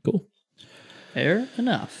right, cool. Fair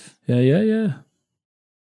enough. Yeah.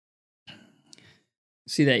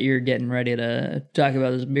 See that you're getting ready to talk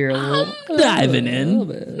about this beer a little. Diving in.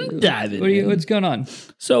 What's going on?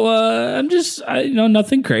 So I'm just,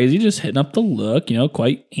 nothing crazy, just hitting up the look,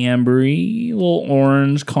 quite ambery, a little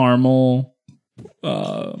orange, caramel, bit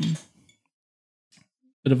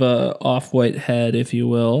of a off-white head, if you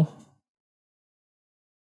will.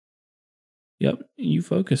 Yep, you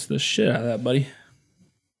focus the shit out of that, buddy.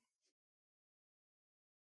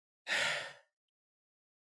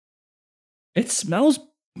 It smells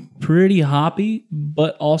pretty hoppy,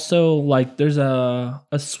 but also like there's a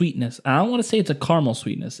sweetness. I don't want to say it's a caramel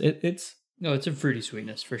sweetness. It's a fruity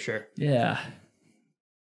sweetness for sure. Yeah.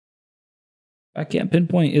 I can't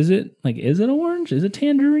pinpoint. Is it orange? Is it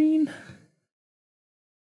tangerine?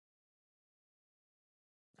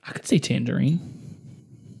 I could say tangerine.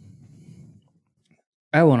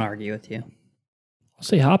 I won't argue with you. I'll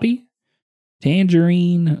say hoppy.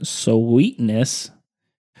 Tangerine sweetness.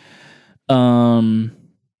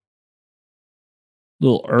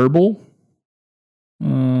 Little herbal.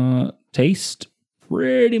 Taste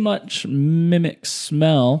pretty much mimics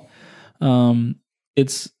smell.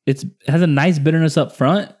 It has a nice bitterness up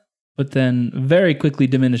front, but then very quickly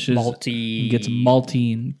diminishes. Malty. Gets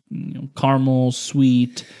malty and caramel,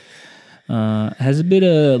 sweet. Has a bit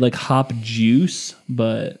of like hop juice,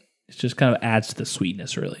 but it just kind of adds to the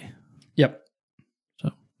sweetness, really. Yep.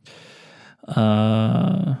 So,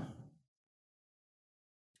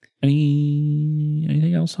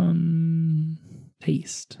 anything else on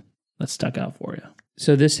taste that stuck out for you?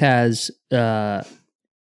 So this has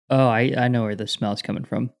I know where the smell is coming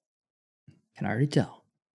from. Can already tell.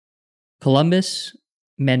 Columbus,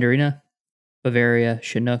 Mandarina, Bavaria,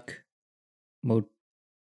 Chinook, Moteca?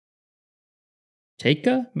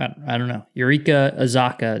 I don't know. Eureka,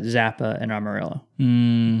 Azaka, Zappa, and Amarillo.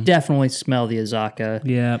 Definitely smell the Azaka.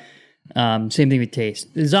 Yeah. Same thing with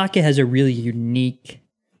taste. Azaka has a really unique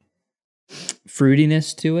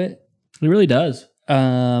fruitiness to it. It really does.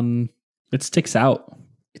 It sticks out.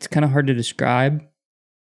 It's kind of hard to describe.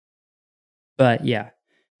 But yeah.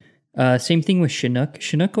 Same thing with Chinook.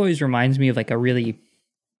 Chinook always reminds me of like a really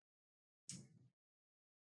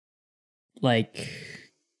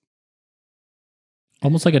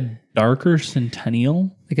almost like a darker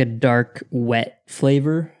Centennial. Like a dark, wet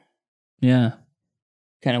flavor. Yeah.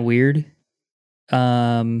 kind of weird.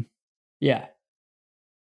 Yeah.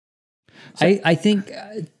 So- I think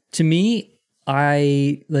to me,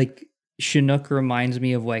 I like Chinook reminds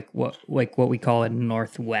me of like what we call a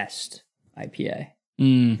Northwest IPA.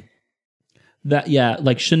 That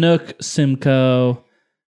like Chinook, Simcoe,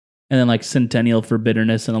 and then like Centennial for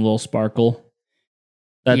bitterness and a little sparkle.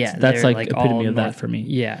 That's like epitome of that for me.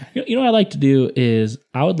 Yeah. You know what I like to do is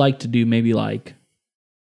I would like to do maybe like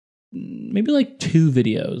 2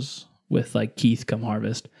 videos with like Keith Come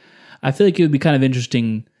Harvest. I feel like it would be kind of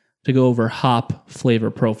interesting to go over hop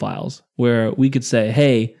flavor profiles where we could say,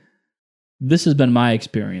 hey, this has been my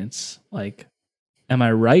experience. Like, am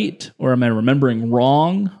I right or am I remembering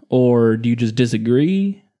wrong or do you just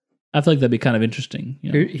disagree? I feel like that'd be kind of interesting.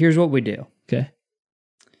 You know? Here's what we do. Okay.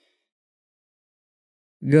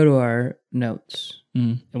 Go to our notes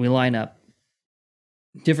Mm. and we line up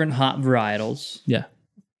different hop varietals. Yeah.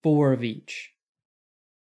 4 of each.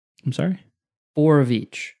 I'm sorry? 4 of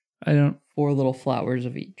each. I don't. 4 little flowers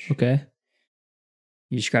of each. Okay.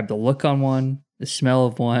 You describe the look on one, the smell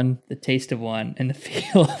of one, the taste of one, and the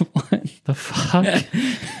feel of one. The fuck?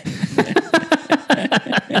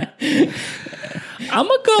 I'm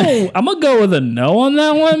gonna go with a no on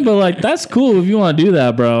that one, but like that's cool if you want to do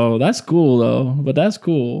that, bro. That's cool though. But that's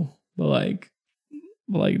cool. But like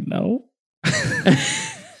no.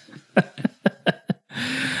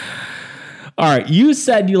 All right, you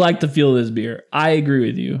said you like to feel this beer. I agree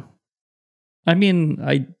with you. I mean,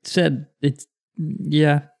 I said it's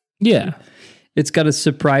Yeah. it's got a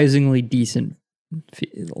surprisingly decent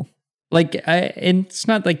feel. Like, and it's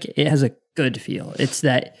not like it has a good feel. It's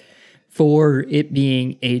that for it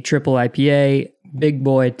being a triple IPA, big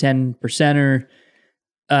boy 10%er,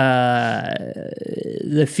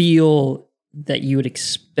 the feel that you would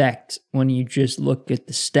expect when you just look at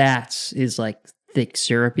the stats is like thick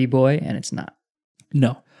syrupy boy, and it's not.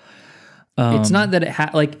 No. It's not that it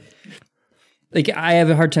like I have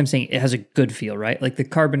a hard time saying it has a good feel, right? Like the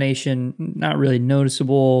carbonation, not really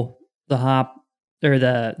noticeable. The hop or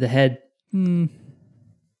the head.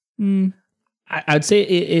 I'd say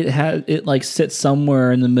it like sits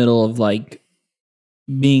somewhere in the middle of like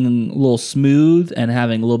being a little smooth and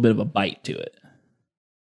having a little bit of a bite to it.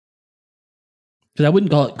 Because I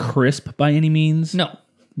wouldn't call it crisp by any means. No.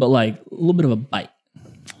 But like a little bit of a bite.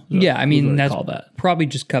 Yeah, I mean, that's call that. probably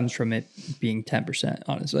just comes from it being 10%,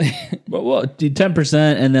 honestly. Well, 10%,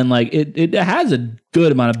 and then like it has a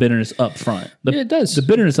good amount of bitterness up front. It does. The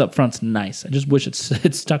bitterness up front's nice. I just wish it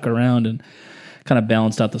stuck around and kind of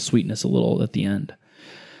balanced out the sweetness a little at the end.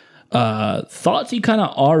 Thoughts you kind of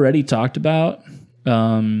already talked about.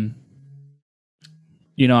 I'm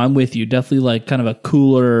with you. Definitely like kind of a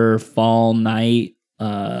cooler fall night,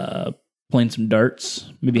 playing some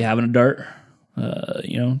darts, maybe having a dart.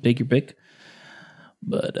 Take your pick.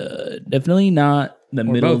 But definitely not the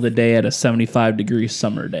middle of the day at a 75-degree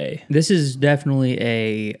summer day. This is definitely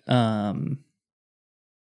a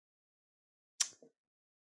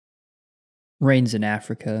rains in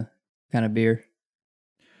Africa kind of beer.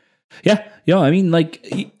 Yeah. I mean, like,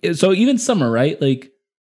 so even summer, right? Like,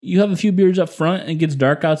 you have a few beers up front and it gets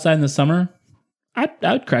dark outside in the summer. I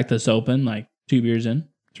would crack this open, like 2 beers in,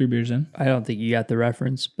 3 beers in. I don't think you got the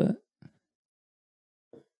reference, but...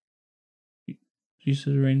 You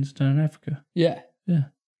said it rains down in Africa. Yeah.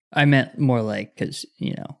 I meant more like, because,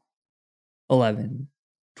 11,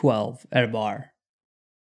 12 at a bar.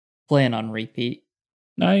 Playing on repeat.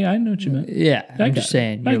 I know what you meant. Yeah. I'm just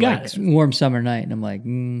saying. I got like, it. Warm summer night. And I'm like,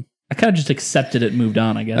 I kind of just accepted it and moved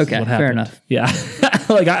on, I guess. Okay, is what happened. fair enough. Yeah.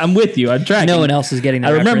 Like, I'm with you. I'm tracking. No one else is getting the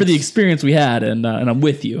I remember the reference. experience we had, and I'm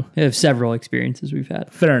with you. We have several experiences we've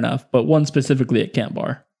had. Fair enough. But one specifically at Camp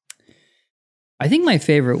Bar. I think my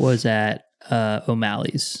favorite was at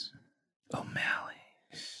O'Malley's.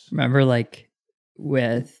 Remember, like,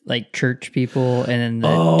 with like church people and then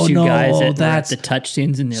the two guys that were at the touch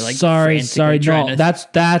scenes and they're like, sorry. No, to... that's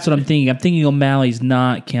what I'm thinking. I'm thinking O'Malley's,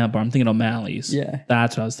 not Camp Bar. I'm thinking O'Malley's. Yeah.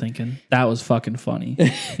 That's what I was thinking. That was fucking funny.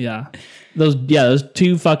 Yeah. Those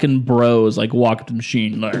 2 fucking bros like walk up to the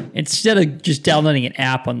machine like, instead of just downloading an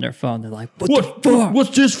app on their phone, they're like, what the fuck?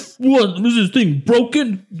 What's this? What is this thing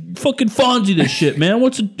broken? Fucking Fonzie this shit, man.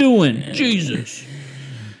 What's it doing? Jesus.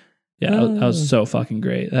 Yeah, that was so fucking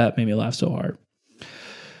great. That made me laugh so hard.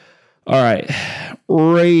 All right.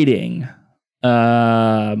 Rating.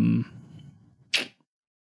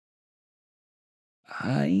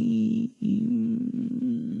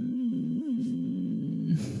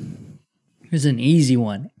 Here's an easy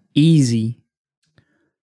one. Easy.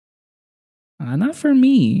 Not for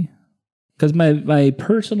me. Because my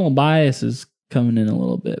personal bias is coming in a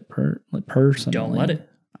little bit personally. Don't let it.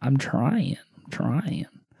 I'm trying. trying.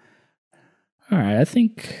 All right, I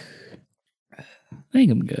think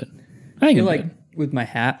I'm good. I feel like with my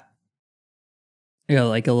hat, I got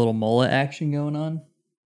like a little mullet action going on.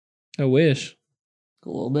 I wish. A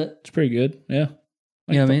little bit. It's pretty good. Yeah.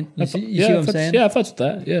 You know what I mean? You see what I'm saying? Yeah, I thought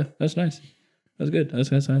that. Yeah, that's nice. That's good.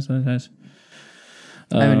 That's nice.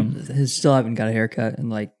 I still haven't got a haircut in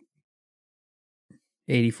like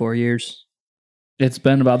 84 years. It's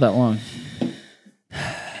been about that long.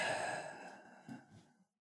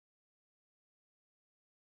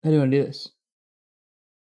 How do you want to do this?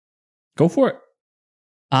 Go for it.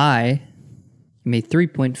 I made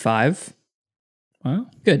 3.5. Wow.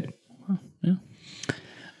 Good. Wow. Yeah.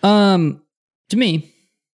 To me,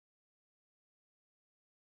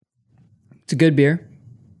 it's a good beer.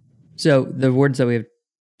 So the words that we have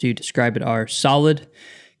to describe it are solid,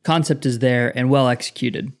 concept is there, and well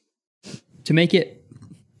executed. To make it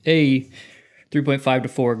a 3.5 to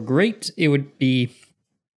 4 great, it would be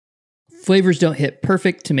flavors don't hit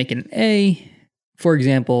perfect to make it an A. For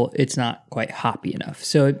example, it's not quite hoppy enough.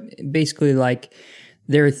 So basically, like,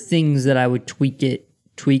 there are things that I would tweak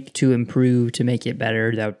to improve to make it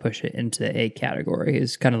better that would push it into the A category.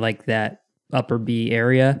 It's kind of like that upper B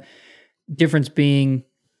area. Difference being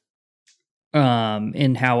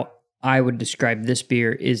in how I would describe this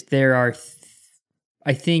beer is there are,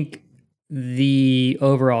 I think the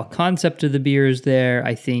overall concept of the beer is there.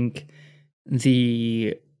 I think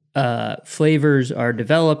the flavors are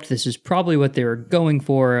developed. This is probably what they were going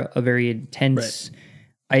for, a very intense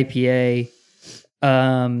IPA.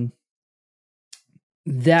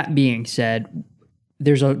 That being said,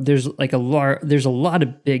 there's a lot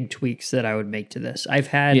of big tweaks that I would make to this. I've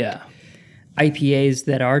had IPAs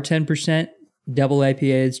that are 10%, double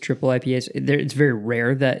IPAs, triple IPAs. It's very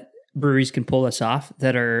rare that breweries can pull this off,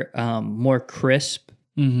 that are more crisp,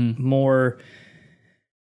 more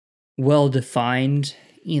well-defined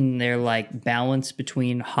in their like balance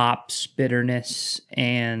between hops, bitterness,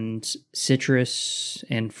 and citrus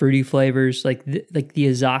and fruity flavors. Like the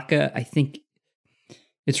Azacca, I think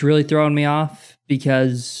it's really throwing me off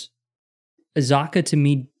because Azacca to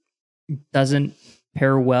me doesn't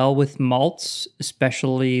pair well with malts,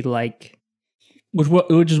 especially like... Which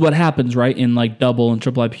is what happens, right, in like double and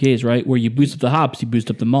triple IPAs, right? Where you boost up the hops, you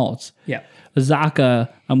boost up the malts. Yeah.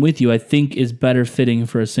 Azacca, I'm with you, I think is better fitting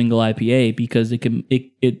for a single IPA because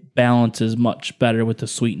it balances much better with the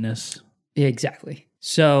sweetness. Yeah, exactly.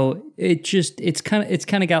 So it's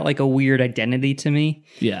kind of got like a weird identity to me.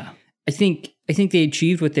 Yeah. I think they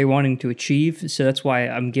achieved what they're wanting to achieve, so that's why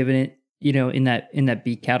I'm giving it, in that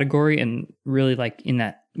B category, and really like in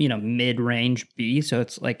that, mid-range B. So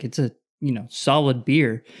it's like it's a, solid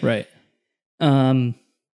beer. Right.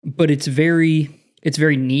 But it's very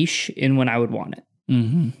niche in when I would want it.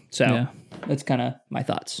 Mm-hmm. So that's kind of my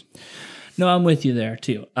thoughts. No, I'm with you there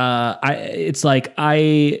too. It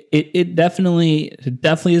definitely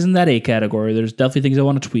isn't that A category. There's definitely things I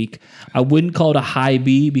want to tweak. I wouldn't call it a high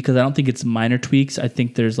B because I don't think it's minor tweaks. I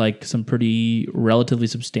think there's like some pretty relatively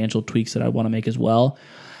substantial tweaks that I want to make as well.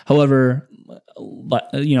 However,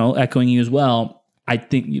 echoing you as well, I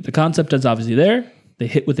think the concept is obviously there. They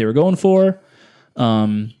hit what they were going for.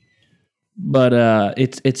 But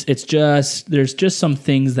it's just, there's just some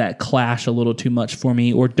things that clash a little too much for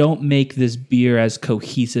me, or don't make this beer as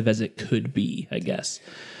cohesive as it could be, I guess.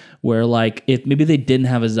 Where like if maybe they didn't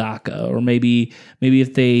have Azacca, or maybe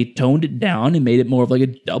if they toned it down and made it more of like a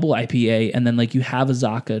double IPA, and then like you have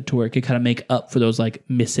Azacca to where it could kind of make up for those like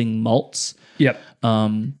missing malts. Yep.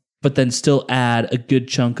 But then still add a good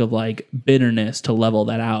chunk of like bitterness to level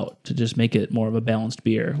that out, to just make it more of a balanced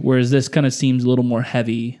beer. Whereas this kind of seems a little more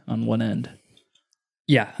heavy on one end.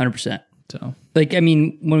 Yeah, 100%. So, like, I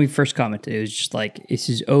mean, when we first commented, it was just like, this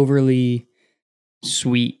is overly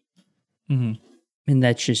sweet. mm-hmm. And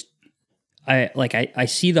that's just, I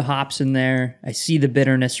see the hops in there. I see the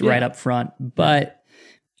bitterness right up front. But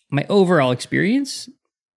my overall experience,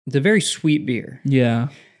 it's a very sweet beer. Yeah.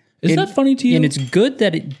 Is that funny to you? And it's good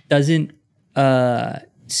that it doesn't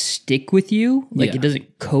stick with you. Like, it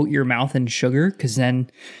doesn't coat your mouth in sugar, because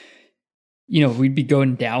then, we'd be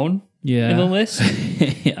going down in the list.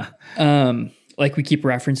 Yeah. Like we keep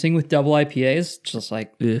referencing with double IPAs, just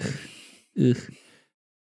like... Ugh.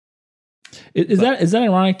 Is that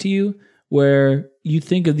ironic to you, where you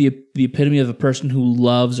think of the epitome of a person who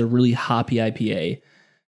loves a really hoppy IPA,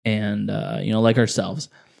 and, like ourselves,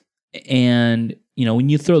 and... when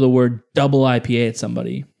you throw the word double IPA at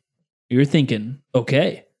somebody, you're thinking,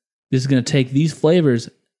 okay, this is going to take these flavors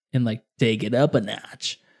and like take it up a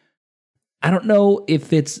notch. I don't know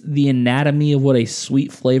if it's the anatomy of what a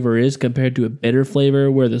sweet flavor is compared to a bitter flavor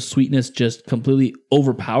where the sweetness just completely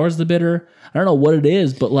overpowers the bitter. I don't know what it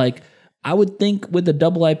is, but like I would think with a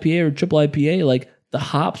double IPA or triple IPA, like the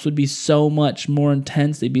hops would be so much more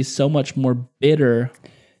intense. They'd be so much more bitter.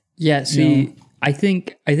 Yeah, see, I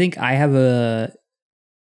think I have a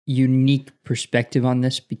unique perspective on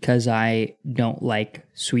this because I don't like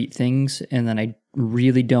sweet things, and then I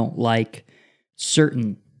really don't like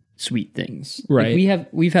certain sweet things. Right. Like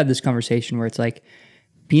we've had this conversation where it's like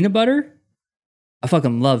peanut butter. I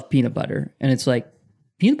fucking love peanut butter, and it's like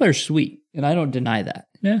peanut butter's sweet, and I don't deny that.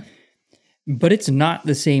 Yeah. But it's not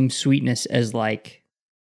the same sweetness as like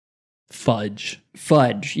Fudge.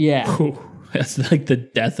 Yeah. Ooh, that's like the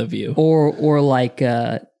death of you. Or like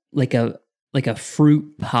a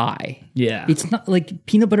fruit pie. Yeah. It's not like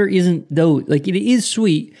peanut butter isn't those, like it is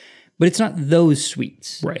sweet, but it's not those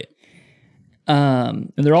sweets. Right.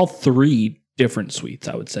 And they're all three different sweets,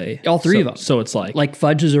 I would say. All three of them. So it's like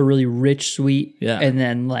fudge is a really rich sweet. Yeah. And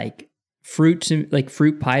then like fruits, like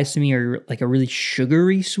fruit pies to me are like a really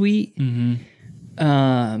sugary sweet.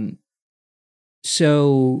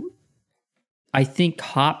 So I think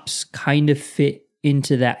hops kind of fit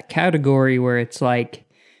into that category where it's like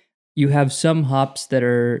you have some hops that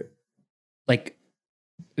are like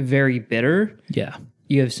very bitter. Yeah.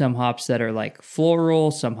 You have some hops that are like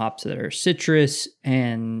floral, some hops that are citrus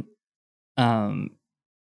and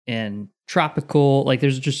tropical. Like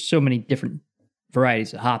there's just so many different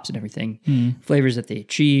varieties of hops and everything, flavors that they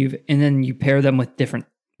achieve. And then you pair them with different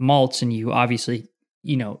malts and you obviously,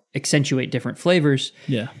 accentuate different flavors.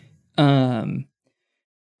 Yeah.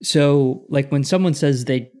 So like when someone says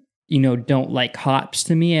they, don't like hops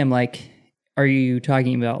to me, I'm like, are you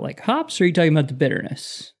talking about like hops or are you talking about the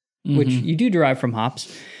bitterness? Which you do derive from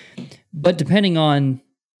hops. But depending on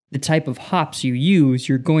the type of hops you use,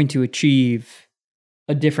 you're going to achieve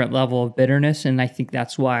a different level of bitterness. And I think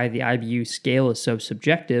that's why the IBU scale is so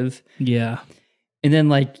subjective. Yeah. And then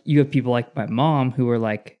like you have people like my mom who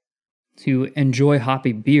enjoy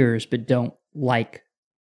hoppy beers, but don't like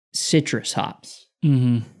citrus hops.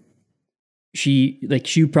 She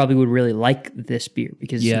probably would really like this beer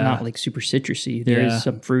because it's not like super citrusy. There is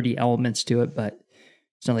some fruity elements to it, but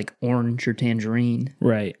it's not like orange or tangerine.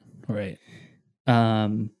 Right.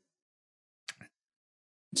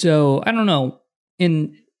 So I don't know.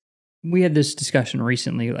 We had this discussion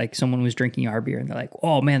recently, like someone was drinking our beer and they're like,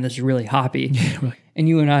 oh man, this is really hoppy. And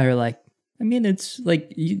you and I are like, I mean, it's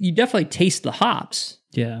like, you definitely taste the hops.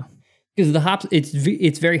 Yeah. Because the hops,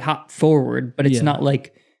 it's very hop forward, but it's not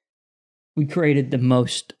like we created the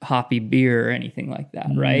most hoppy beer or anything like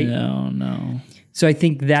that, right? No. So I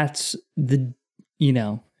think that's the,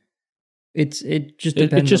 it just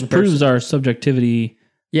depends. It just on the proves person. our subjectivity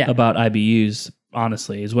Yeah. about IBUs,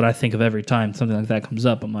 honestly, is what I think of every time something like that comes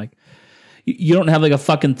up. I'm like, you don't have like a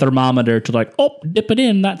fucking thermometer to like, oh, dip it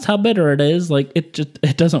in. That's how bitter it is. Like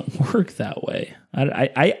it doesn't work that way.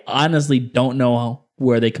 I honestly don't know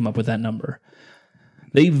where they come up with that number.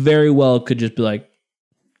 They very well could just be like,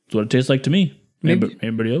 that's what it tastes like to me.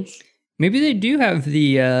 Anybody else? Maybe they do have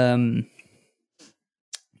the,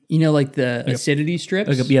 like the acidity strips.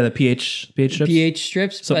 The pH strips. pH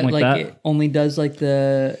strips, Something but like that. It only does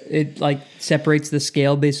it separates the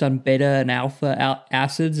scale based on beta and alpha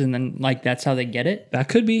acids, and then like that's how they get it. That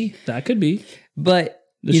could be. But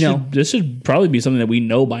this should probably be something that we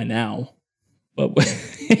know by now. But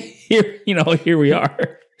here we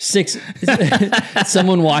are.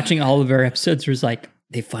 Someone watching all of our episodes was like,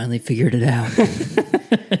 they finally figured it out.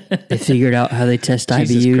 They figured out how they test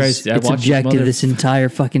IBUs. Christ, it's objective this entire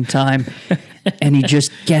fucking time. And he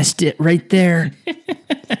just guessed it right there.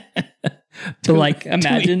 So like,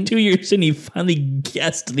 imagine 2 years and he finally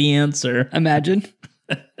guessed the answer. Imagine.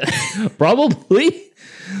 Probably.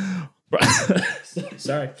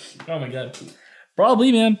 Sorry. Oh my God.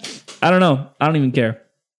 Probably, man. I don't know. I don't even care.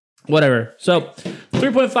 Whatever. So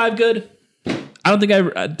 3.5 good. I don't think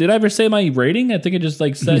did I ever say my rating? I think I just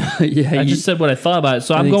said, I just said what I thought about it.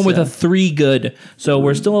 So I'm going with a 3 good. So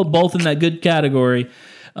we're still both in that good category.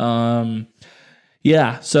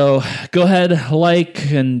 Yeah. So go ahead,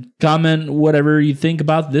 like and comment whatever you think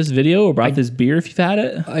about this video or about this beer if you've had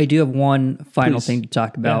it. I do have one final thing to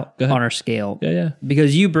talk about on our scale. Yeah.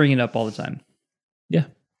 Because you bring it up all the time. Yeah.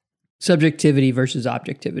 Subjectivity versus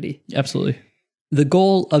objectivity. Absolutely. The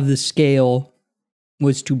goal of the scale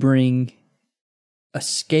was to bring a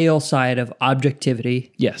scale side of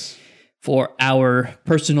objectivity. Yes. For our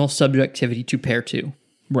personal subjectivity to pair to.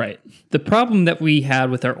 Right. The problem that we had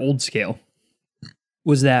with our old scale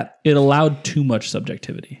was that it allowed too much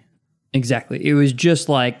subjectivity. Exactly. It was just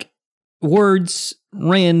like words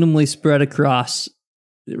randomly spread across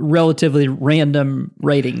relatively random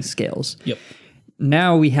rating scales. Yep.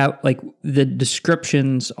 Now we have like the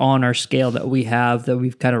descriptions on our scale that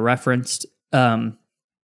we've kind of referenced.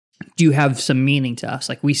 Do have some meaning to us.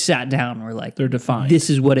 Like we sat down, we're like, they're defined.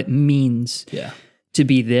 This is what it means to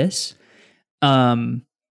be this.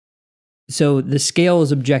 So the scale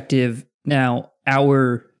is objective. Now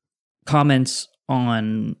our comments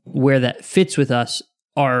on where that fits with us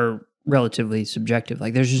are relatively subjective.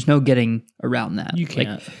 Like there's just no getting around that. You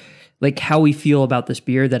can't. Like how we feel about this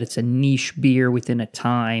beer, that it's a niche beer within a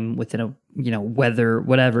time, within a, weather,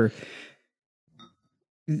 whatever.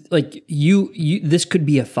 Like you this could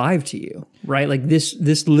be a 5 to you, right? Like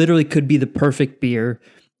this literally could be the perfect beer.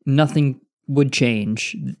 Nothing would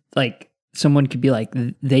change. Like someone could be like,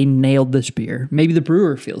 they nailed this beer. Maybe the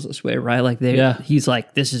brewer feels this way, right? Like he's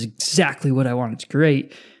like, this is exactly what I want. It's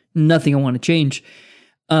great. Nothing I want to change.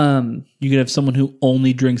 You could have someone who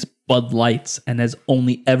only drinks Bud Lights and has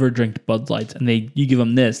only ever drank Bud Lights, and you give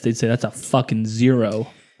them this, they'd say that's a fucking 0.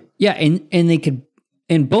 Yeah, and they could,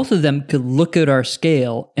 and both of them could look at our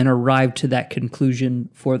scale and arrive to that conclusion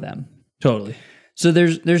for them. Totally. So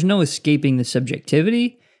there's no escaping the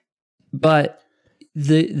subjectivity, but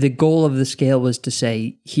the goal of the scale was to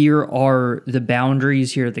say, here are the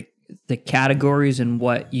boundaries, here are the categories, and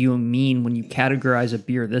what you mean when you categorize a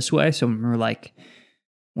beer this way. So we're like,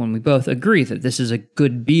 when we both agree that this is a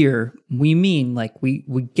good beer, we mean like we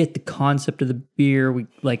get the concept of the beer. We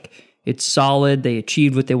like it's solid. They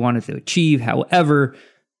achieved what they wanted to achieve. However,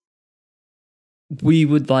 we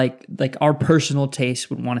would like our personal taste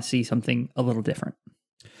would want to see something a little different.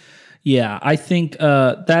 Yeah, I think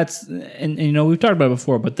that's, and we've talked about it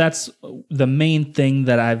before, but that's the main thing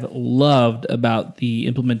that I've loved about the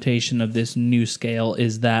implementation of this new scale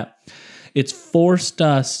is that it's forced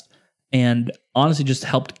us and honestly just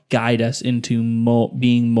helped guide us into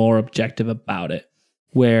being more objective about it.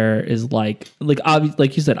 Where is like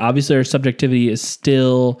you said, obviously our subjectivity is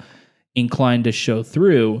still inclined to show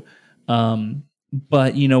through.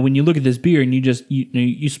 But when you look at this beer and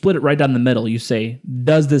you split it right down the middle, you say,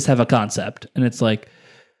 does this have a concept? And it's like,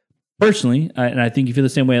 personally, and I think you feel the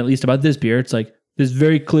same way, at least about this beer, it's like, this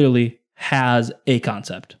very clearly has a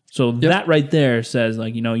concept. So that right there says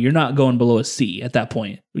like, you're not going below a C at that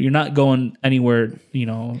point. You're not going anywhere,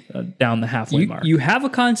 down the halfway mark. You have a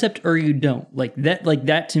concept or you don't. Like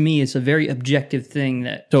that to me is a very objective thing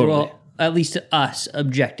that, totally. Well, at least to us,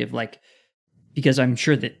 objective, like, because I'm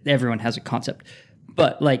sure that everyone has a concept.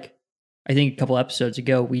 But like, I think a couple episodes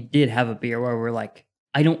ago, we did have a beer where we're like,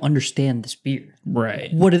 I don't understand this beer.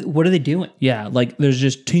 Right. What are they doing? Yeah, like there's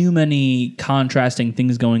just too many contrasting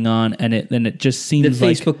things going on, and it just seems the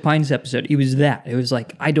like Facebook Pines episode. It was that. It was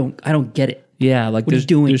like I don't get it. Yeah, like what are you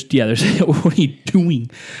doing? What are you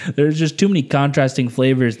doing? There's just too many contrasting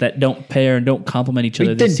flavors that don't pair and don't complement each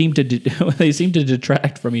other. They seem to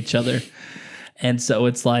detract from each other, and so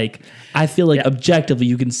it's like I feel like objectively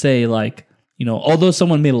you can say like although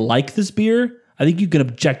someone may like this beer, I think you can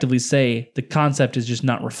objectively say the concept is just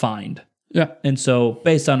not refined. Yeah. And so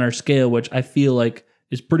based on our scale, which I feel like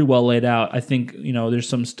is pretty well laid out, I think,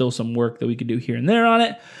 there's still some work that we could do here and there on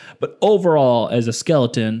it. But overall, as a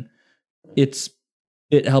skeleton, it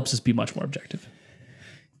helps us be much more objective.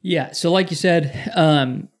 Yeah. So like you said,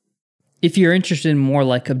 if you're interested in more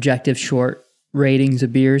like objective short ratings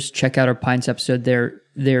of beers, check out our Pints episode. They're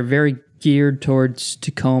very geared towards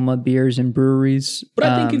Tacoma beers and breweries. But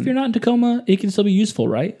I think if you're not in Tacoma, it can still be useful,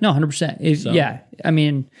 right? No, 100%. Yeah. I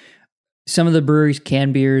mean, some of the breweries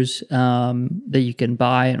can beers that you can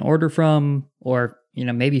buy and order from, or,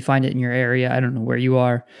 maybe find it in your area. I don't know where you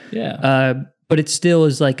are. Yeah. But it still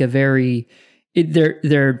is like they're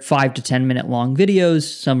 5 to 10 minute long videos.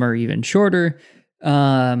 Some are even shorter,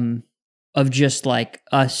 of just like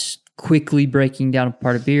us quickly breaking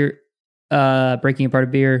apart a beer.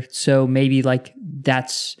 So maybe like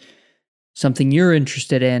that's something you're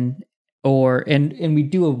interested in, and we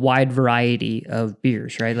do a wide variety of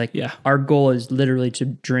beers, right? Like our goal is literally to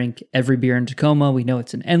drink every beer in Tacoma. We know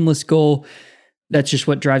it's an endless goal. That's just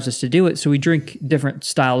what drives us to do it. So we drink different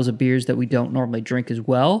styles of beers that we don't normally drink as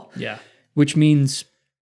well. Yeah. Which means,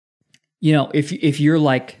 if you're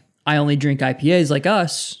like, I only drink IPAs like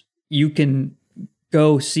us, you can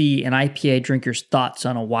go see an IPA drinker's thoughts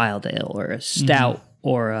on a wild ale or a stout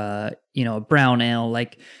or a brown ale.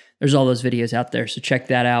 Like there's all those videos out there. So check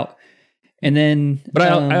that out. And then, but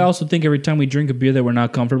I also think every time we drink a beer that we're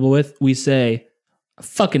not comfortable with, we say, I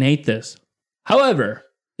fucking hate this. However,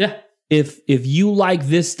 if you like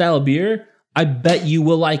this style of beer, I bet you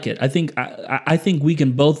will like it. I think we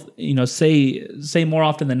can both, say more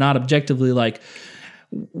often than not objectively, like,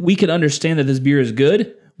 we can understand that this beer is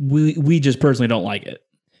good. We just personally don't like it.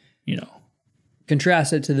 You know.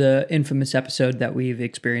 Contrast it to the infamous episode that we've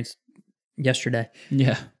experienced yesterday.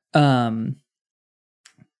 Yeah.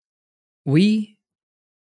 We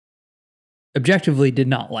objectively did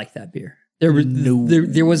not like that beer.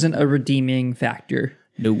 There wasn't a redeeming factor.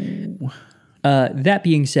 No. That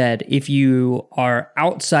being said, if you are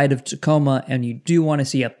outside of Tacoma and you do want to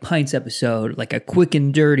see a Pints episode, like a quick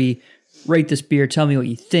and dirty, rate this beer, tell me what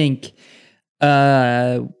you think,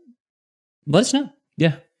 let us know.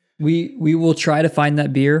 Yeah. We will try to find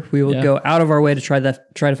that beer. We will go out of our way to try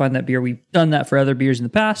to find that beer. We've done that for other beers in the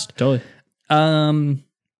past. Totally.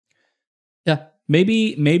 Yeah.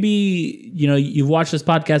 Maybe, you know, you've watched this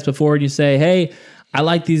podcast before and you say, hey, I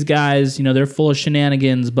like these guys, you know, they're full of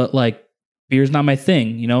shenanigans, but like beer's not my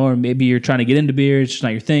thing, you know, or maybe you're trying to get into beer, it's just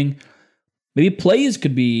not your thing. Maybe plays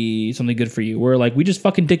could be something good for you, where like we just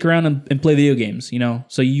fucking dick around and play video games, you know?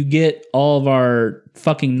 So you get all of our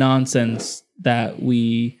fucking nonsense that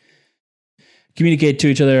we communicate to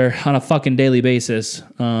each other on a fucking daily basis.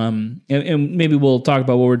 And maybe we'll talk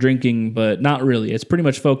about what we're drinking, but not really. It's pretty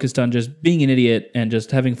much focused on just being an idiot and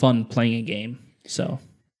just having fun playing a game. So,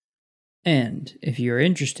 and if you're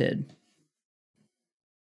interested,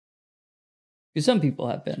 because some people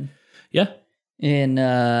have been, in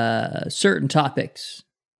certain topics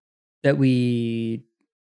that we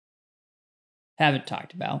haven't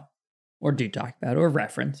talked about, or do talk about, or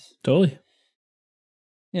reference. Totally.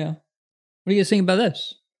 Yeah. What do you guys think about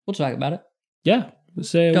this? We'll talk about it. Yeah.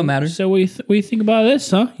 Don't matter. So what do you think about this,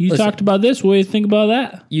 huh? You talked about this. What do you think about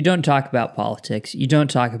that? You don't talk about politics. You don't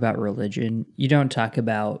talk about religion. You don't talk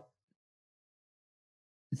about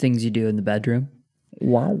things you do in the bedroom.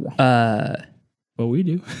 Wow. Well, we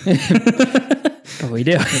do. We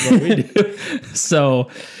do. So,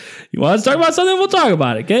 you want us to talk about something? We'll talk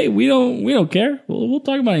about it. Okay, we don't care. We'll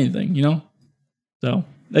talk about anything. You know. So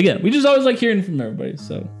again, we just always like hearing from everybody.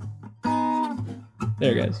 So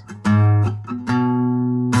there, guys.